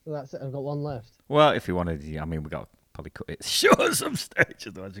 So that's it. I've got one left. Well, if you wanted, we got to probably cut it short at some stage,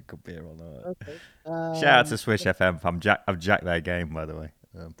 otherwise it could be here all night. Okay. Shout out to Swish FM. I've jacked their game, by the way.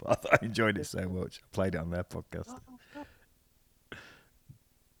 But I enjoyed it so much. I played it on their podcast.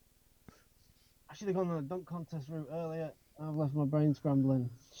 I should have gone on a dunk contest route earlier. I've left my brain scrambling.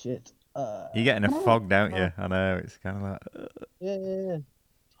 Shit. You're getting a fog, don't you? I know. It's kind of like. Yeah.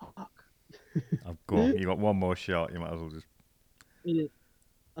 Fuck. Oh, go on. You got one more shot. You might as well just. Yeah.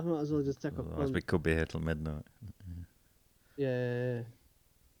 I might as well just take off. Otherwise, we could be here till midnight. Yeah.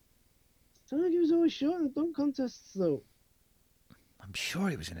 Don't think he was always short in the dunk contests, though. I'm sure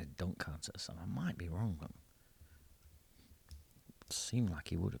he was in a dunk contest, and I might be wrong, but it seemed like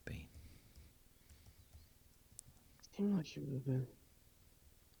he would have been. Seemed like he would have been.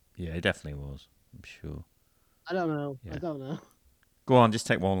 Yeah, he definitely was. I'm sure. I don't know. Yeah. I don't know. Go on, just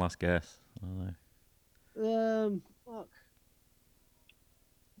take one last guess. I don't know. Fuck.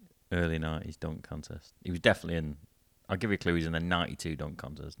 Early 90s dunk contest. He was definitely in. I'll give you a clue. He's in the 92 dunk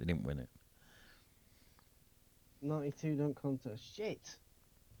contest. They didn't win it. 92 dunk contest. Shit.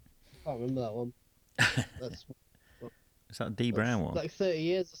 I can't remember that one. That's Is that a D Brown one? like 30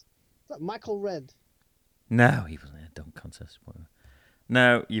 years. Is that Michael Red? No, he wasn't in a dunk contest.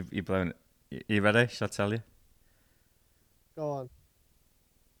 No, you've blown it. You ready? Shall I tell you? Go on.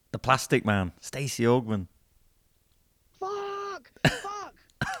 The Plastic Man, Stacey Augman. Fuck!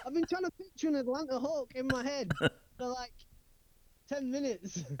 I've been trying to picture an Atlanta Hawk in my head for like 10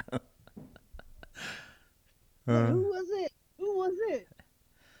 minutes. Who was it?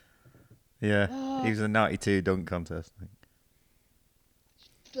 Yeah, he was in the 92 dunk contest, I think.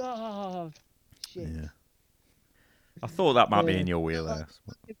 Oh, shit. Yeah. I thought that might be in your Like, wheelhouse.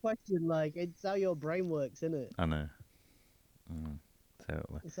 the question, like, it's how your brain works, isn't it? I know.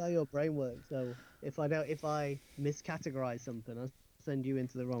 Totally. It's how your brain works. So if I miscategorize something, I'll send you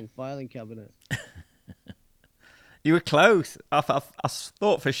into the wrong filing cabinet. You were close. I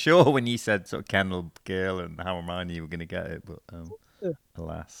thought for sure when you said sort of Kendall Girl and How Hermione you were going to get it, but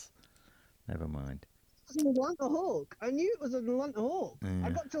alas, never mind. It was an Atlanta Hawk. I knew it was an Atlanta Hawk. Yeah.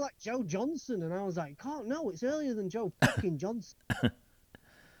 I got to like Joe Johnson, and I was like, "Can't no, it's earlier than Joe fucking Johnson."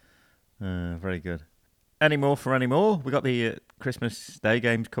 Very good. Any more? We got the Christmas Day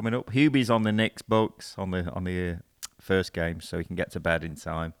games coming up. Hubie's on the Knicks Bucks on the first game, so he can get to bed in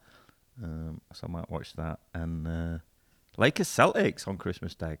time. So I might watch that. And Lakers Celtics on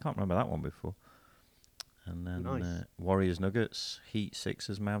Christmas Day. Can't remember that one before. And then Nice. Warriors Nuggets, Heat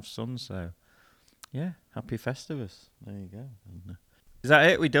Sixers, Mavs Suns. So yeah, happy Festivus. There you go. And, is that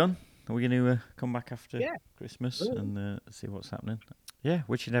it? We done? Are we going to come back after Christmas and see what's happening? Yeah,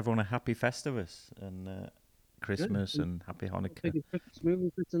 wishing everyone a happy Festivus and Christmas and happy Hanukkah Big Christmas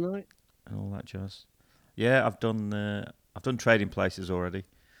movie for tonight. and all that jazz. Yeah, I've done Trading Places already.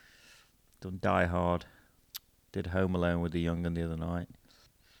 Done Die Hard. Did Home Alone with the young un the other night.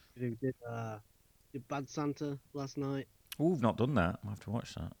 Did Bad Santa last night. Oh, we've not done that. I have to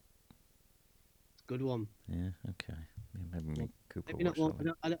watch that. It's a good one. Yeah, okay. Yeah, maybe me, Cooper Maybe not watch one.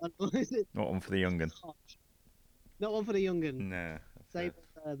 that. I don't, is it? Not one for the young un. Not one for the young un. No. Say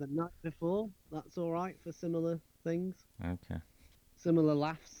the night before. That's all right for similar things, Okay. similar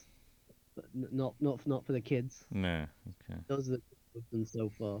laughs, but not for the kids. No. Okay. Those are the good ones so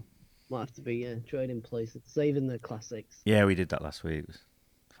far. Might have to be Trading Places, saving the classics. Yeah, we did that last week. It was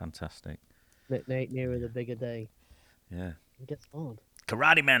fantastic. Nearer the bigger day. Yeah. It gets hard.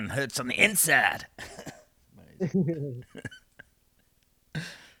 Karate Man hurts on the inside. I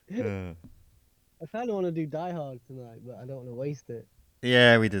kind of want to do Die Hard tonight, but I don't want to waste it.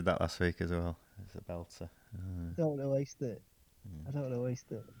 Yeah, we did that last week as well. It's a belter. I don't want to waste it. I don't want to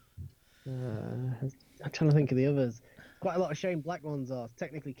waste it. I'm trying to think of the others. Quite a lot of Shane Black ones are.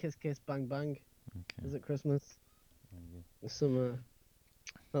 Technically Kiss Kiss Bang Bang. Okay. Is it Christmas? There's some,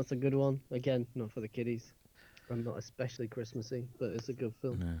 that's a good one. Again, not for the kiddies. I'm not especially Christmassy, but it's a good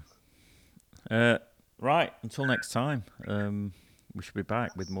film. No. Right, until next time. We should be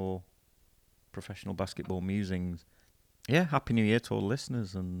back with more professional basketball musings. Yeah, Happy New Year to all the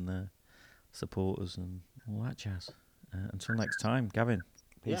listeners and supporters and all that jazz. Until next time, Gavin,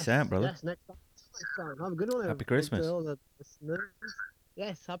 peace out, brother. Yes, next time. Have a good one. Happy Christmas. To all the listeners.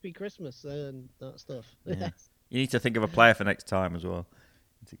 Yes, happy Christmas and that stuff. Yeah. Yes. You need to think of a player for next time as well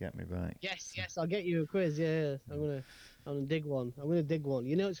to get me back. Yes, I'll get you a quiz. Yeah. I'm gonna dig one.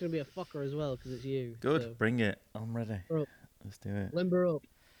 You know it's gonna be a fucker as well because it's you. Good, so. bring it. I'm ready. Limber up. Let's do it. Limber up.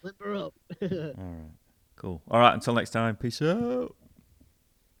 All right, cool. All right, until next time. Peace out.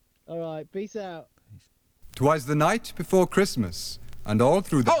 All right, peace out. 'Twas the night before Christmas, and all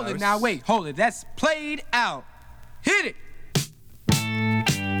through the Hold house... it now, wait, hold it. That's played out. Hit it.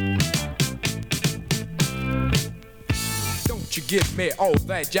 Don't you give me all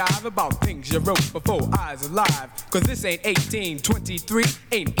that jive about things you wrote before I was alive. Cause this ain't 1823,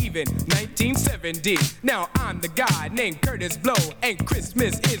 ain't even 1970. Now I'm the guy named Curtis Blow, and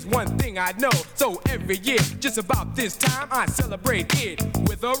Christmas is one thing I know. So every year, just about this time, I celebrate it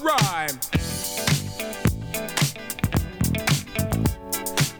with a rhyme.